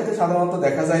 আলোর ক্ষেত্রে সাধারণত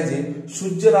দেখা যায় যে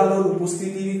সূর্যের আলোর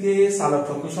উপস্থিতিতে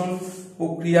সালোকসংশ্লেষণ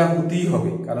প্রক্রিয়া হতেই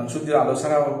হবে, কারণ সূর্যের আলো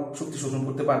ছাড়া শক্তি শোষণ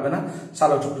করতে পারবে না,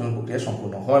 সালোকসংশ্লেষণ প্রক্রিয়া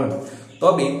সম্পূর্ণ হবে না।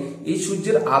 তবে এই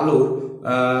সূর্যের আলোর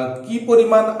কি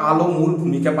পরিমাণ আলো মূল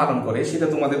ভূমিকা পালন করে সেটা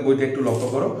তোমাদের বইটা একটু লক্ষ্য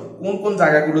করো, কোন কোন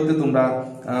জায়গাগুলোতে তোমরা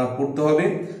পড়তে হবে।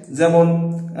 যেমন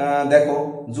দেখো,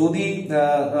 যদি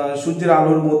সূর্যের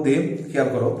আলোর মধ্যে খেয়াল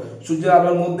করো, সূর্যের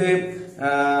আলোর মধ্যে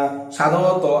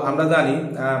সাধারণত আমরা জানি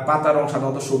পাতার রং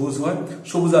সাধারণত সবুজ হয়,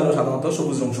 সবুজ আলো সাধারণত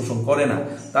সবুজ রং শোষণ করে না।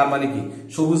 তার মানে কি,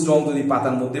 সবুজ রং যদি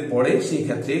পাতার মধ্যে পড়ে সেই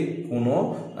ক্ষেত্রে কোনো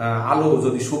আলো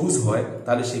যদি সবুজ হয়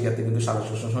তাহলে সেই ক্ষেত্রে কিন্তু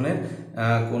সালোকসংশ্লেষণের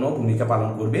কোনো ভূমিকা পালন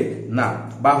করবে না।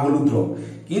 বা হলুদ রং,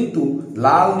 কিন্তু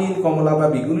লাল, নীল, কমলা বা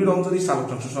বেগুনি রং যদি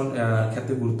সালোকসংশ্লেষণ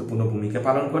ক্ষেত্রে গুরুত্বপূর্ণ ভূমিকা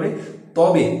পালন করে।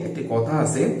 তবে একটি কথা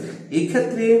আছে, এই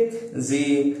ক্ষেত্রে যে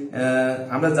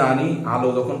আমরা জানি আলো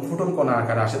যখন ফোটন কণা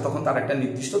আকারে আসে তখন তার একটা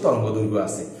নির্দিষ্ট তরঙ্গ দৈর্ঘ্য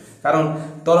আছে, কারণ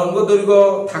তরঙ্গ দৈর্ঘ্য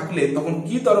থাকলে তখন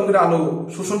কি তরঙ্গের আলো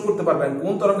শোষণ করতে পারবেন,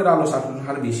 কোন তরঙ্গের আলো সালোকসংশ্লেষণ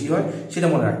হার বেশি হয় সেটা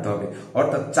মনে রাখতে হবে।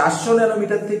 অর্থাৎ 400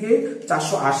 ন্যানোমিটার থেকে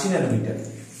 480 ন্যানোমিটার,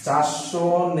 400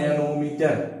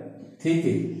 ন্যানোমিটার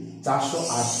থেকে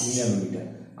 480 ন্যানোমিটার।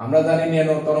 আমরা জানি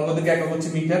ন্যানো তরঙ্গ থেকে একক হচ্ছে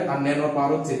মিটার, আর ন্যানো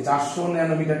পাওয়ার হচ্ছে 400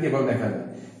 ন্যানোমিটার কিভাবে দেখা যায়,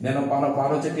 ন্যানো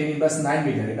পাওয়ার হচ্ছে 10⁻৯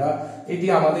 মিটার। এটি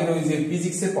আমাদের ওই যে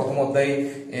ফিজিক্সের প্রথম অধ্যায়ে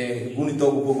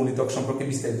গুণিতক উপগুণিতক সম্পর্কে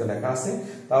বিস্তারিত লেখা আছে।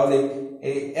 তাহলে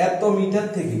এত মিটার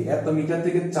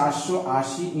থেকে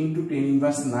 480 ইন্টু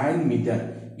 10⁻৯ মিটার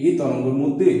এই তরঙ্গের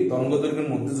মধ্যে, তরঙ্গ দৈর্ঘ্যের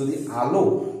মধ্যে যদি আলো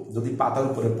যদি পাতার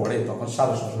উপরে পড়ে তখন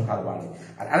সালোকসংশ্লেষণ হার বাড়ে।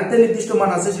 আর আরেকটা নির্দিষ্ট মান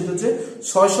আছে, সেটা হচ্ছে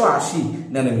 680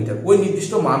 ন্যানোমিটার। ওই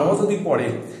নির্দিষ্ট মানও যদি পড়ে,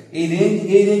 এই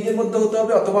রেঞ্জের মধ্যে হতে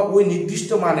হবে, অথবা ওই নির্দিষ্ট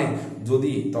মানে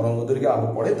যদি তরঙ্গ দৈর্ঘ্যে আলো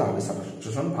পড়ে তাহলে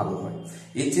সালোকসংশ্লেষণ ভালো হয়।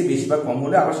 এর চেয়ে বেশি বা কম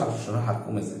হলে আবার সালোকসংশ্লেষণের হার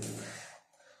কমে যায়।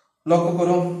 লক্ষ্য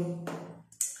করো,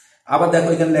 আবার দেখো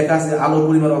এখানে লেখা আছে আলোর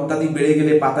পরিমাণ অত্যাধিক বেড়ে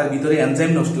গেলে পাতার ভিতরে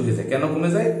এনজাইম নষ্ট হয়ে যায়। কেন কমে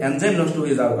যায়? এনজাইম নষ্ট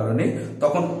হয়ে যাওয়ার কারণে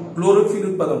তখন ক্লোরোফিল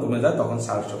উৎপাদন কমে যায়, তখন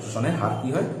সালোকসংশ্লেষণের হার কি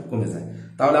হয়? কমে যায়।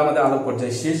 তাহলে আমাদের আলোক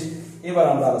পর্যায় শেষ। এবার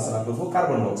আমরা আলোচনা করব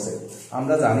কার্বন ডাই অক্সাইড।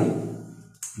 আমরা জানি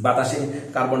বাতাসে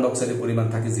কার্বন ডাই অক্সাইডের পরিমাণ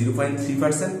থাকে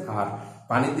 0.3%, আর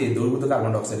পানিতে দ্রবীভূত কার্বন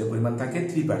ডাই অক্সাইডের পরিমাণ থাকে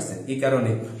 3%। এই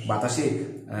কারণে বাতাসে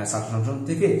সালোকসংশ্লেষণ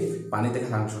থেকে পানি থেকে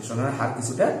সালোকসংশ্লেষণের হার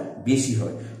কিছুটা বেশি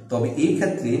হয়। তবে এই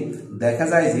ক্ষেত্রে দেখা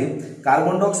যায় যে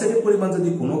কার্বন ডাইঅক্সাইডের পরিমাণ যদি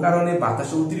কোনো কারণে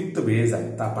বাতাসে অতিরিক্ত বেড়ে যায়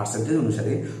তার পার্সেন্টেজ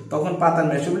অনুসারে, তখন পাতার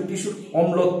মেশাবল টিস্যুর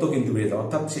অম্লত্ব কিন্তু বেড়ে যায়,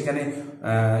 অর্থাৎ সেখানে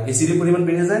অ্যাসিডের পরিমাণ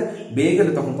বেড়ে যায়। বেড়ে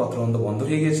গেলে তখন পত্ররন্ধ্র বন্ধ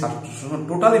হয়ে গিয়ে শ্বাস প্রশ্বাস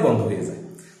টোটালি বন্ধ হয়ে যায়।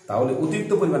 তাহলে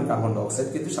অতিরিক্ত পরিমাণ কার্বন ডাইঅক্সাইড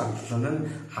কিন্তু শ্বাস প্রশ্বাসনের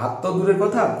হাত তো দূরের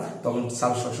কথা, তখন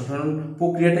শ্বাস প্রশ্বাসন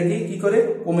প্রক্রিয়াটাকে কি করে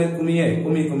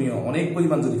কমিয়ে অনেক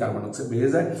পরিমাণ যদি কার্বন ডাইঅক্সাইড বেড়ে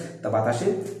যায় তা বাতাসে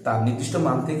তার নির্দিষ্ট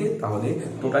মান থেকে, তাহলে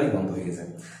টোটালি বন্ধ হয়ে যায়।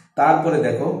 তারপরে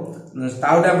দেখো,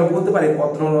 তাহলে আমরা বলতে পারি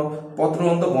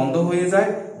পত্ররন্ধ্র বন্ধ হয়ে যায়,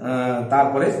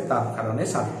 তারপরে তার কারণে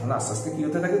শ্বাস প্রশ্বাস আস্তে আস্তে কি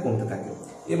হতে থাকে, কমতে থাকে।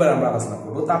 এবার আমরা আলোচনা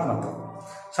করবো তাপমাত্রা।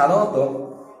 সাধারণত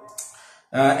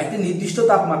একটি নির্দিষ্ট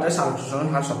তাপমাত্রায় শ্বাস প্রশ্বাসের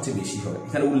হার সবচেয়ে বেশি হয়।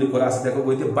 এখানে উল্লেখ করা আছে, দেখো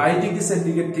বইতে 22 ডিগ্রি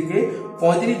সেন্টিগ্রেড থেকে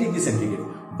 35 ডিগ্রি সেন্টিগ্রেড,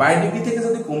 22 ডিগ্রি থেকে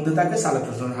যদি কমতে থাকে শ্বাস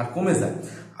প্রশ্বাসের হার কমে যায়।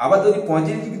 আবার যদি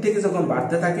 35 ডিগ্রি থেকে যখন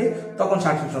বাড়তে থাকে তখন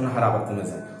শ্বাস প্রশ্বাসের হার আবার কমে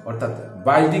যায়। অর্থাৎ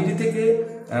 22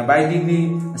 ডিগ্রি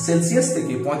সেলসিয়াস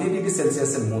থেকে 35 ডিগ্রি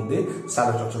সেলসিয়াসের মধ্যে শ্বাস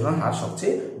প্রশ্বাসের হার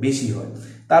সবচেয়ে বেশি হয়।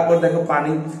 তারপর দেখো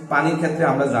পানির ক্ষেত্রে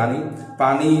আমরা জানি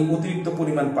পানি, অতিরিক্ত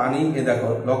পরিমাণ পানি, দেখো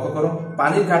লক্ষ্য করো,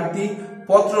 পানির ঘাটতি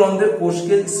পত্ররন্ধ্রের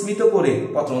কোষকে স্মিত করে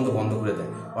পত্ররন্ধ্র বন্ধ করে দেয়।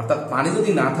 অর্থাৎ পানি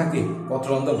যদি না থাকে,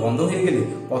 পত্ররন্ধ্র বন্ধ হয়ে গেলে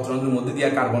পত্ররন্ধ্রের মধ্যে দিয়ে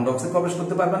কার্বন ডাইঅক্সাইড প্রবেশ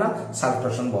করতে পারবে না, শ্বাস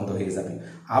প্রশ্বাস বন্ধ হয়ে যাবে।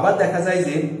 আবার দেখা যায়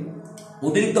যে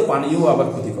অতিরিক্ত পানিও আবার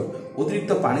ক্ষতিকর।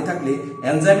 অতিরিক্ত পানি থাকলে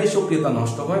এনজাইমের সক্রিয়তা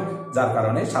নষ্ট হয়, যার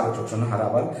কারণে শ্বাস প্রশ্বাসের হার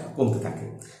আবার কমতে থাকে।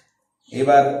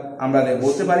 এবার আমরা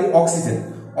বলতে পারি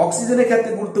অক্সিজেনের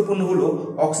ক্ষেত্রে গুরুত্বপূর্ণ হলো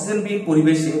অক্সিজেনবিহীন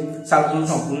পরিবেশে শ্বাস প্রশ্বাস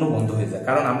সম্পূর্ণ বন্ধ হয়ে যায়।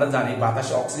 কারণ আমরা জানি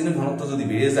বাতাসে অক্সিজেনের ঘনত্ব যদি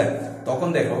বেড়ে যায়,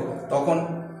 তখন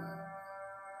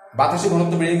বাতাসে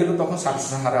ঘনত্ব বেড়ে গেল, তখন শ্বাস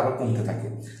প্রশ্বাসের হার আবার কমতে থাকে।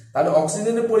 তাহলে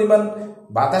অক্সিজেনের পরিমাণ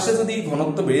বাতাসে যদি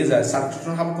ঘনত্ব বেড়ে যায়, শ্বাস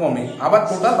প্রশ্বাসের হার কমে। আবার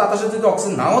টোটাল বাতাসে যদি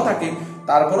অক্সিজেন নাও থাকে,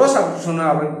 তারপরেও শ্বাস প্রশ্বাসের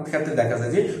আবার ক্ষেত্রে দেখা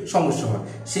যায় যে সমস্যা হয়,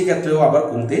 সেই ক্ষেত্রেও আবার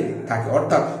কমতে থাকে।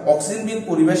 অর্থাৎ অক্সিজেনবিহীন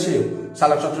পরিবেশে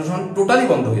শ্বাস প্রশ্বাস টোটালি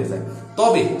বন্ধ হয়ে যায়।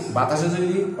 তবে বাতাসে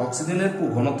যদি অক্সিজেনের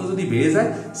ঘনত্ব যদি বেড়ে যায়,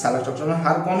 শ্বাস প্রশ্বাসের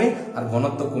হার কমে, আর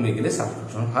ঘনত্ব কমে গেলে শ্বাস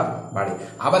প্রশ্বাসের হার বাড়ে।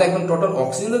 আবার এখন টোটাল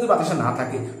অক্সিজেন যদি বাতাসে না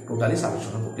থাকে, টোটালি শ্বাস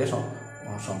প্রশ্বাস প্রক্রিয়া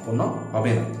সম্পূর্ণ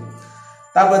হবে না।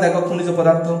 তারপরে দেখো খনিজ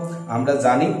পদার্থ। আমরা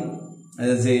জানি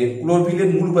যে ক্লোরোফিলের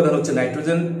মূল উপাদান হচ্ছে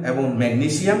নাইট্রোজেন এবং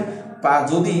ম্যাগনেসিয়াম।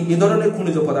 যদি এ ধরনের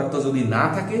খনিজ পদার্থ যদি না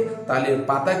থাকে, তাহলে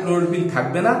পাতায় ক্লোরোফিল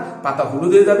থাকবে না, পাতা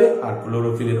হলুদ হয়ে যাবে, আর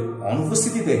ক্লোরোফিলের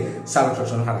অনুপস্থিতিতে শ্বাস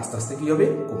প্রশ্বাসের হার আস্তে আস্তে কি হবে,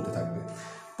 কমতে থাকবে।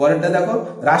 পরেরটা দেখো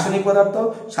রাসায়নিক পদার্থ।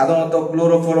 সাধারণত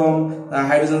ক্লোরোফর্ম,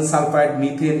 হাইড্রোজেন সালফাইড,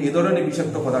 মিথেন এই ধরনের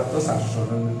বিষাক্ত পদার্থ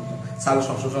শ্বাস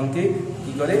সংশ্লেষণকে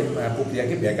কি করে,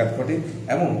 প্রক্রিয়াকে ব্যাঘাত ঘটে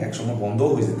এবং একসময় বন্ধও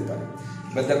হয়ে যেতে পারে।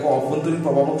 এবার দেখো অভ্যন্তরীণ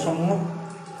প্রভাবক সমূহ।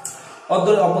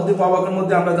 অভ্যন্তরীণ প্রভাবকের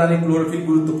মধ্যে আমরা জানি ক্লোরোফিল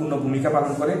গুরুত্বপূর্ণ ভূমিকা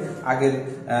পালন করে। আগের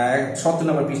 70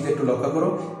 নম্বর পৃষ্ঠা একটু লক্ষ্য করো।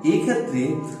 এই ক্ষেত্রে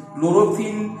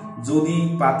ক্লোরোফিল যদি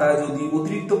পাতায় যদি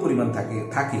অতিরিক্ত পরিমাণ থাকে,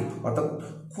 অর্থাৎ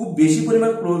খুব বেশি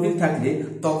পরিমাণ ক্লোরোফিল থাকলে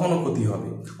তখনও ক্ষতি হবে,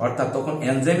 অর্থাৎ তখন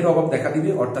এনজাইমের অভাব দেখা দিবে।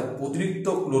 অর্থাৎ অতিরিক্ত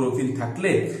ক্লোরোফিল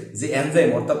থাকলে যে এনজাইম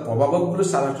অর্থাৎ প্রভাবকগুলো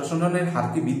শ্বাস প্রশ্বাসনের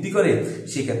হারকে বৃদ্ধি করে,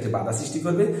 সেক্ষেত্রে বাধা সৃষ্টি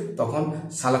করবে, তখন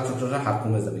শ্বাস প্রশ্বাসনের হার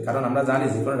কমে যাবে। কারণ আমরা জানি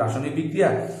যে কোনো রাসায়নিক বিক্রিয়া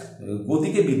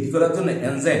গতিকে বৃদ্ধি করার জন্য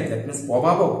এনজাইম, দ্যাট মিনস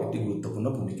প্রভাবক, একটি গুরুত্বপূর্ণ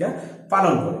ভূমিকা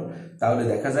পালন করে। তাহলে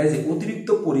দেখা যায় যে অতিরিক্ত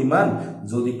পরিমাণ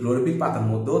যদি ক্লোরোফিল পাতার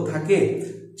মধ্যেও থাকে,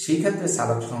 সেই ক্ষেত্রে শ্বাস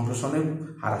সংশ্লেষণের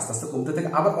হার আস্তে আস্তে কমতে থাকে।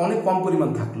 আবার অনেক কম পরিমাণ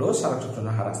থাকলেও শ্বাস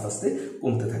সংশ্লেষণের হার আস্তে আস্তে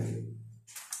কমতে থাকে।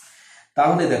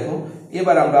 তাহলে দেখো,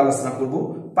 এবার আমরা আলোচনা করব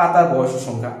পাতার বয়স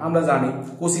সংখ্যা। আমরা জানি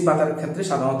কচি পাতার ক্ষেত্রে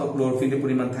সাধারণত ক্লোরোফিলের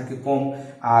পরিমাণ থাকে কম,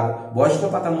 আর বয়স্ক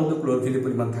পাতার মধ্যে ক্লোরোফিলের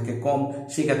পরিমাণ থাকে কম,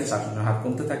 সেই ক্ষেত্রে শ্বাস প্রশ্বাসের হার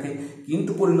কমতে থাকে।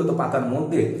 কিন্তু পরিণত পাতার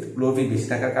মধ্যে ক্লোরোফিল বেশি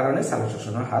থাকার কারণে শ্বাস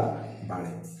প্রশ্বাসের হার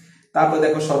বাড়ে। তারপর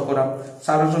দেখো শর্করা।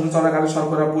 শ্বাস প্রশ্বাস চলাকালে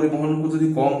শর্করা পরিবহন যদি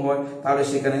কম হয়, তাহলে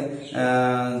সেখানে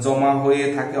জমা হয়ে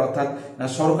থাকে, অর্থাৎ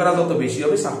শর্করা যত বেশি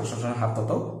হবে শ্বাস প্রশ্বাসের হার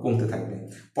তত কমতে থাকবে।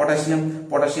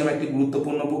 পটাশিয়াম একটি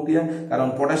গুরুত্বপূর্ণ প্রক্রিয়া, কারণ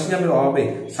পটাশিয়ামের অভাবে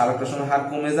শ্বাস প্রশ্বাসের হার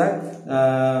কমে যায়।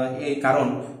 এই কারণ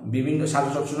বিভিন্ন শ্বাস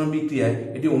প্রশ্বাস বিক্রিয়ায়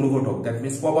এটি অনুঘটক, দ্যাট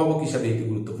মিনস প্রভাবক হিসাবে এটি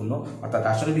গুরুত্বপূর্ণ। অর্থাৎ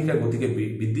রাসায়নিক বিক্রিয়ার গতিকে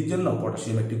বৃদ্ধির জন্য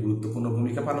পটাশিয়াম একটি গুরুত্বপূর্ণ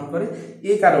ভূমিকা পালন করে।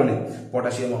 এই কারণে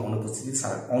পটাশিয়াম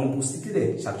অনুপস্থিতিতে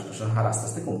শ্বাস প্রশ্বাসের হার আস্তে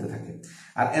আস্তে কমতে থাকে।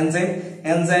 আর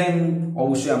এনজাইম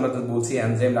অবশ্যই আমরা তো বলছি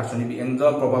এনজাইম রাসায়নিক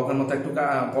প্রভাবকের মতো একটু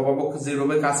প্রভাবক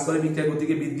যেভাবে কাজ করে বিক্রিয়ার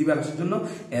গতিকে বৃদ্ধি বাড়ানোর জন্য,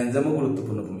 এনজাইমও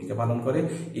গুরুত্বপূর্ণ ভূমিকা পালন করে।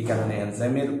 এই কারণে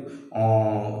এনজাইম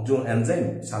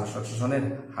শ্বাস প্রশ্বাসনের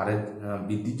হারের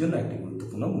বৃদ্ধির জন্য একটি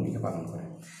গুরুত্বপূর্ণ ভূমিকা পালন করে।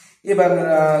 এবার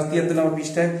 73 নম্বর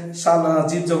পৃষ্ঠায়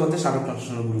জীব জগতে শ্বাস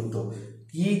প্রশ্বাসনের গুরুত্ব।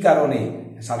 কি কারণে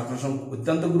সালোক সংশ্লেষণ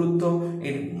অত্যন্ত গুরুত্ব।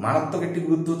 এর মারাত্মক একটি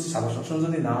গুরুত্ব হচ্ছে সালোক সংশ্লেষণ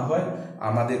যদি না হয়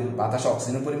আমাদের বাতাসে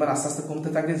অক্সিজেনের পরিমাণ আস্তে আস্তে কমতে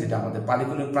থাকে, যেটা আমাদের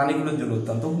প্রাণীগুলোর জন্য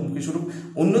অত্যন্ত হুমকি স্বরূপ।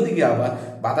 অন্যদিকে আবার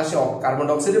বাতাসে কার্বন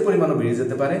ডাইঅক্সাইডের পরিমাণও বেড়ে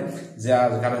যেতে পারে,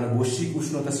 যার কারণে বৈশ্বিক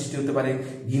উষ্ণতা সৃষ্টি হতে পারে,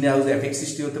 গ্রিন হাউস এফেক্ট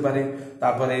সৃষ্টি হতে পারে।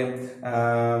 তারপরে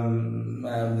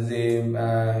যে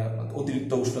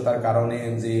অতিরিক্ত উষ্ণতার কারণে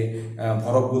যে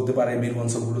বরফ গলতে পারে মেরু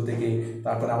অঞ্চলগুলো থেকে,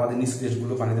 তারপরে আমাদের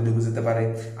নিষ্ক্রিয়গুলো পানিতে ডুবে যেতে পারে,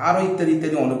 আরো ইত্যাদি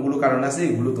ইত্যাদি অনেকগুলো কারণ আছে,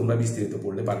 এগুলো তোমরা বিস্তারিত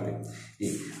পড়লে পারবে।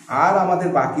 আর আমাদের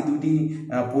বাকি দুটি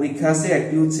পরীক্ষা আছে,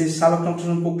 একটি হচ্ছে সালোক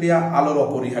সংশ্লেষণ প্রক্রিয়া আলোর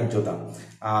অপরিহার্যতা,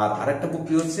 আর আরেকটা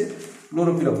প্রক্রিয়া হচ্ছে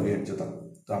ক্লোরোফিল অপরিহার্যতা।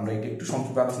 তো আমরা এটা একটু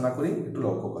সংক্ষেপে আলোচনা করি, একটু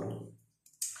লক্ষ্য করো।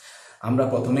 আমরা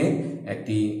প্রথমে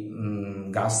একটি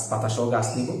গাছ, পাতা সহ গাছ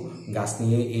নিব। গাছ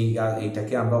নিয়ে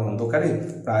এইটাকে আমরা অন্ধকারে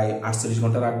প্রায় 48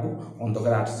 ঘন্টা রাখবো।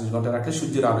 অন্ধকারে 48 ঘন্টা রাখলে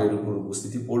সূর্যের আলো এর উপর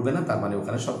উপস্থিতি পড়বে না, তার মানে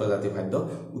ওখানে শর্করা জাতীয় খাদ্য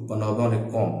উৎপন্ন হবে অনেক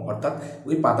কম। অর্থাৎ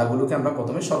ওই পাতাগুলোকে আমরা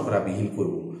প্রথমে শর্করাবিহীন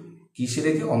করব। কিসে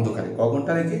রেখে? অন্ধকারে। ক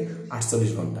ঘন্টা রেখে?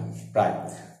 48 ঘন্টা প্রায়।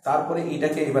 তারপরে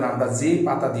এটাকে এবার আমরা যে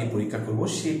পাতা দিয়ে পরীক্ষা করব,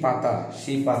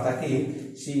 সেই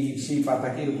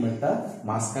পাতাকে এরকম একটা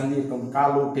মাঝখান দিয়ে এরকম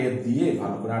কালো টেপ দিয়ে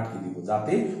ভালো করে আটকে দিব,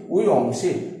 যাতে ওই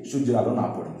অংশে সূর্যের আলো না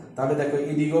পড়ে। তাহলে দেখো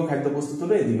এদিকেও খাদ্য প্রস্তুত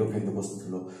হলো, এদিকেও খাদ্য প্রস্তুত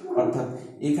হলো, অর্থাৎ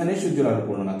এখানে সূর্যের আলো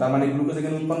পড়লো না, তার মানে গ্লুকোজ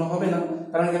এখানে উৎপন্ন হবে না,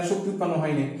 কারণ এখানে শক্তি উৎপন্ন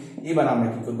হয়নি। এবার আমরা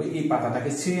কি করবো? এই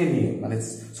পাতাটাকে ছিঁড়ে নিয়ে মানে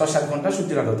 6-7 ঘন্টা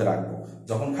সূর্যের আলোতে রাখবো।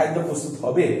 যখন খাদ্য প্রস্তুত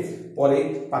হবে পরে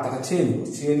পাতাটা ছিঁড়ে নিব,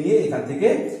 ছিঁড়ে নিয়ে এখান থেকে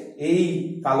এই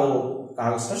কালো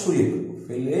কাগজটা সরিয়ে ফেলবো,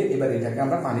 ফেলে এবার এটাকে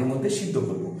আমরা পানির মধ্যে সিদ্ধ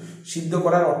করব। সিদ্ধ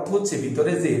করার অর্থ হচ্ছে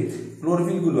ভিতরে যে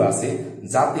ক্লোরোফিল গুলো আছে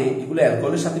যাতে এগুলো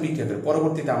অ্যালকোহলের সাথে বিক্রিয়া করে।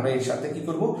 পরবর্তীতে আমরা এর সাথে কি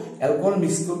করব? অ্যালকোহল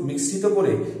মিশ্রিত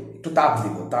করে একটু তাপ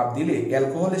দিব। তাপ দিলে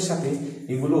অ্যালকোহলের সাথে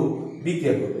এগুলো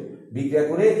বিক্রিয়া করবে। বিক্রিয়া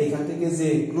করে এখান থেকে যে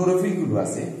ক্লোরোফিল গুলো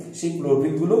আছে সেই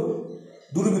ক্লোরোফিল গুলো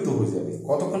দূরীভূত হয়ে যাবে।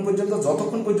 কতক্ষণ পর্যন্ত?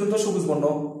 যতক্ষণ পর্যন্ত সবুজ বর্ণ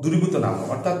দূরীভূত না হয়,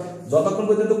 অর্থাৎ যতক্ষণ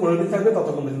পর্যন্ত ক্লোরোফিল থাকবে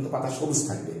ততক্ষণ পর্যন্ত পাতা সবুজ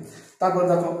থাকবে। তারপর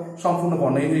দেখো সম্পূর্ণ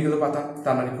বর্ণহীন হয়ে গেল পাতা,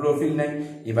 তার মানে ক্লোরোফিল নাই।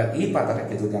 এবার এই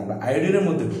পাতাটাকে যদি আমরা আয়োডিনের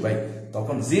মধ্যে ঢুকাই,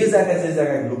 তখন যে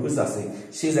জায়গায় গ্লুকোজ আছে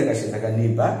সেই জায়গায়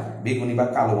নীল বা বেগুনি বা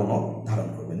কালো বর্ণ ধারণ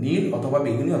করবে। নীল অথবা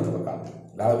বেগুনি অথবা কালো,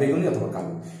 লাল বেগুনি অথবা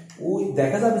কালো। ওই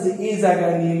দেখা যাবে যে এই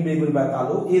জায়গায় নীল বেগুনি বা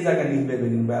কালো, এই জায়গায় নীল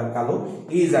বেগুনি বা কালো,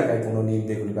 এই জায়গায় কোনো নীল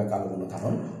বেগুনি বা কালো বর্ণ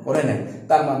ধারণ করে নাই।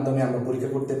 তার মাধ্যমে আমরা পরীক্ষা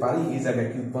করতে পারি এই জায়গায়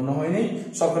কি উৎপন্ন হয় নাই?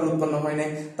 শর্করা উৎপন্ন হয় নাই।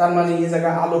 তার মানে এই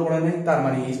জায়গায় আলো পড়ে নাই। তার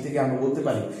মানে এই থেকে আমরা বলতে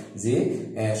পারি যে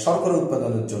শর্করা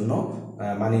উৎপাদনের জন্য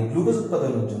মানে গ্লুকোজ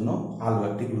উৎপাদনের জন্য আলো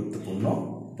একটি গুরুত্বপূর্ণ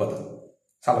উপাদান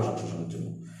সালোক সংশ্লেষণের জন্য।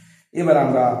 এবার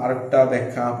আমরা আরেকটা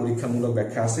পরীক্ষামূলক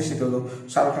ব্যাখ্যা আছে, সেটা হলো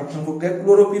সালোক সংশ্লেষণ প্রক্রিয়া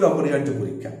ক্লোরোফিল অপরিহার্য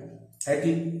পরীক্ষা।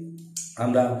 একই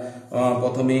আমরা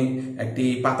প্রথমে একটি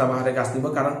পাতাবাহারের গাছ নিব।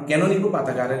 কারণ কেন নিব?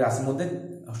 পাতাবাহারের গাছের মধ্যে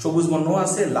সবুজ বর্ণ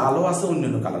আছে, লালও আছে,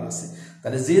 অন্যান্য কালার আছে।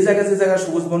 তাহলে যে জায়গায়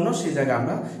সবুজ বর্ণ সেই জায়গায়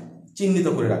আমরা চিহ্নিত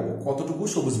করে রাখবো কতটুকু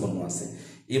সবুজ বর্ণ আছে।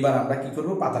 এবার আমরা কি করব?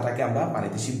 পাতাটাকে আমরা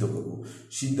পানিতে সিদ্ধ করব।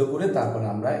 সিদ্ধ করে তারপরে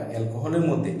আমরা অ্যালকোহলের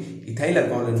মধ্যে, ইথাইল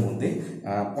অ্যালকোহলের মধ্যে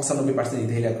 95%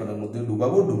 ইথাইল অ্যালকোহলের মধ্যে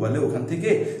ডুবাবো। ডুবালে ওখান থেকে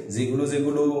যেগুলো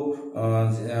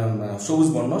সবুজ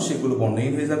বর্ণ সেগুলো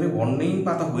বর্ণহীন হয়ে যাবে। বর্ণহীন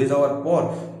পাতা হয়ে যাওয়ার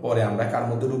পরে আমরা কার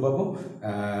মধ্যে ডুবাবো?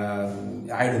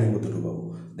 আয়োডিনের মধ্যে ডুবাবো।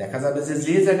 দেখা যাবে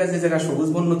যে জায়গায় সবুজ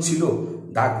বর্ণ ছিল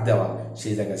দাগ দেওয়া,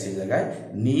 সেই জায়গায়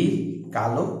নীল,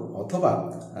 কালো অথবা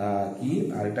কি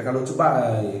আরেকটা কালো হচ্ছে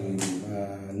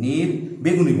নীল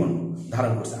বেগুনি বর্ণ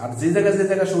ধারণ করছে। আর যে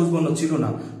জায়গায় সবুজ বর্ণ ছিল না,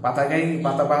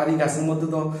 পাতাবাহারি গাছের মধ্যে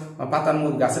তো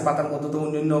গাছের পাতার মধ্যে তো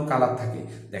অন্যান্য কালার থাকে।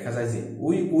 দেখা যায় যে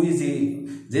ওই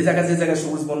যে জায়গায়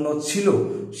সবুজ বর্ণ ছিল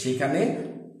সেখানে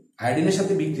আয়োডিনের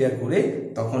সাথে বিক্রিয়া করে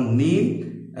তখন নীল,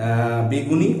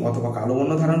 বেগুনি অথবা কালো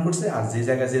বর্ণ ধারণ করছে। আর যে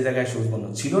জায়গায় সবুজ বর্ণ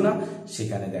ছিল না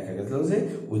সেখানে দেখা গেল যে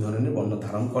ওই ধরনের বর্ণ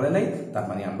ধারণ করে নাই। তার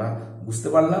মানে আমরা বুঝতে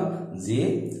পারলাম যে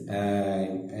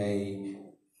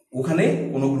ওখানে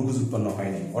কোনো গ্লুকোজ উৎপন্ন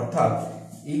হয়নি। অর্থাৎ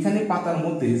এইখানে পাতার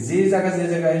মধ্যে যে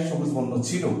জায়গায় সবুজ বর্ণ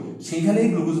ছিল সেইখানেই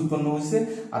গ্লুকোজ উৎপন্ন হয়েছে।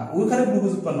 আর ওইখানে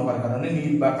গ্লুকোজ উৎপন্ন হওয়ার কারণে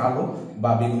নীল বা কালো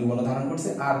বা বেগুনি বর্ণ ধারণ করছে।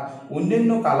 আর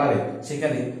অন্যান্য কালারে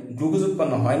সেখানে গ্লুকোজ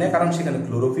উৎপন্ন হয় না, কারণ সেখানে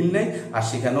ক্লোরোফিল নেই, আর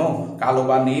সেখানেও কালো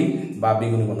বা নীল বা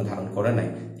বেগুনি বর্ণ ধারণ করে নাই।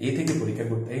 এই পরীক্ষা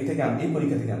থেকে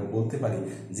আমরা বলতে পারি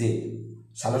যে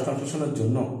সালোক সংশ্লেষণের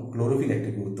জন্য ক্লোরোফিল একটি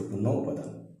গুরুত্বপূর্ণ উপাদান।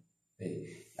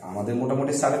 আমাদের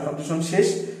মোটামুটি সালোক সংশ্লেষণ শেষ।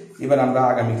 এবার আমরা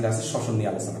আগামী ক্লাসে শ্বসন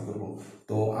নিয়ে আলোচনা করব।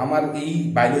 তো আমার এই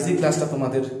বায়োলজি ক্লাসটা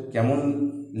তোমাদের কেমন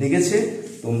লেগেছে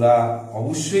তোমরা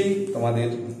অবশ্যই তোমাদের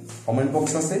কমেন্ট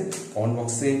বক্স আছে, কমেন্ট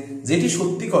বক্সে যেটি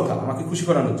সত্যি কথা আমাকে খুশি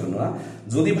করানোর জন্য না,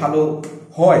 যদি ভালো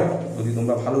হয়, যদি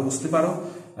তোমরা ভালো বুঝতে পারো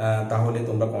তাহলে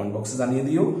তোমরা কমেন্ট বক্সে জানিয়ে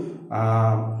দিও।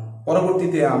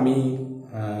 পরবর্তীতে আমি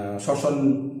শ্বসন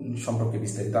সম্পর্কে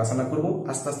বিস্তারিত আলোচনা করব।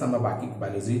 আস্তে আস্তে আমরা বাকি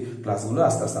বায়োলজি ক্লাসগুলো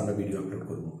আস্তে আস্তে আমরা ভিডিও আপলোড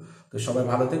করব। তো সবাই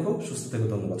ভালো থেকো, সুস্থ থেকো,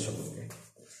 ধন্যবাদ সকলকে।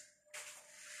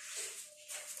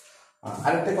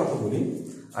 আরেকটা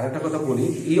কথা বলি,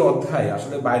 এই অধ্যায়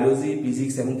আসলে বায়োলজি,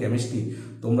 ফিজিক্স এবং কেমিস্ট্রি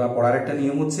তোমরা পড়ার একটা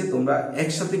নিয়ম হচ্ছে, তোমরা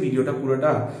একসাথে ভিডিওটা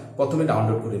পুরোটা প্রথমে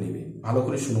ডাউনলোড করে নিবে, ভালো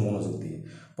করে শুনো মনোযোগ দিয়ে।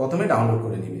 প্রথমে ডাউনলোড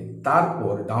করে নিবে,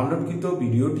 তারপর ডাউনলোডকৃত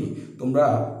ভিডিওটি তোমরা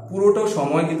পুরোটা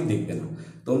সময় কিন্তু দেখবে না,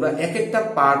 তোমরা এক একটা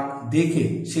পার্ট দেখে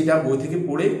সেটা বই থেকে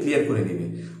পড়ে ক্লিয়ার করে নেবে,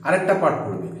 আরেকটা পার্ট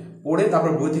পড়বে, পড়ে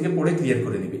তারপর বই থেকে পড়ে ক্লিয়ার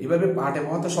করে নেবে। এভাবে পার্টে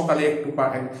হয়তো সকালে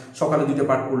 2টা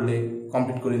পার্ট পড়লে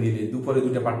কমপ্লিট করে নিলে, দুপুরে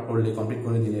 2টা পার্ট পড়লে কমপ্লিট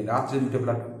করে নিলে, রাত্রে 2টা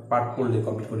পার্ট পড়লে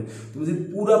কমপ্লিট করে। তুমি যদি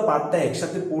পুরো পার্টটা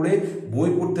একসাথে পড়ে বই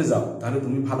পড়তে যাও তাহলে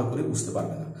তুমি ভালো করে বুঝতে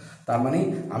পারবে না। তার মানে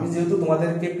আমি যেহেতু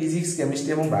তোমাদেরকে ফিজিক্স,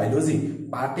 কেমিস্ট্রি এবং বায়োলজি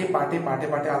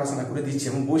পার্টে আলোচনা করে দিচ্ছি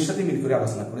এবং বইয়ের সাথে মিল করে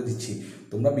আলোচনা করে দিচ্ছি,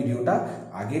 তোমরা ভিডিওটা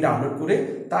আগে ডাউনলোড করে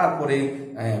তারপরে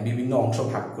বিভিন্ন অংশ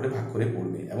ভাগ করে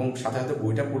পড়বে এবং সাথে সাথে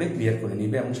বইটা পড়ে ক্লিয়ার করে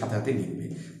নিবে এবং সাথে সাথে লিখবে,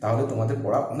 তাহলে তোমাদের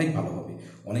পড়া অনেক ভালো হবে।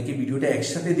 অনেকে ভিডিওটা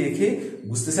একসাথে দেখে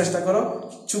বুঝতে চেষ্টা করো,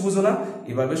 কিচ্ছু বুঝো না,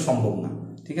 এভাবে সম্ভব না।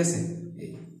 ঠিক আছে,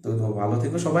 তো ভালো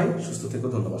থেকো সবাই, সুস্থ থেকো,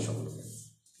 ধন্যবাদ সকলকে।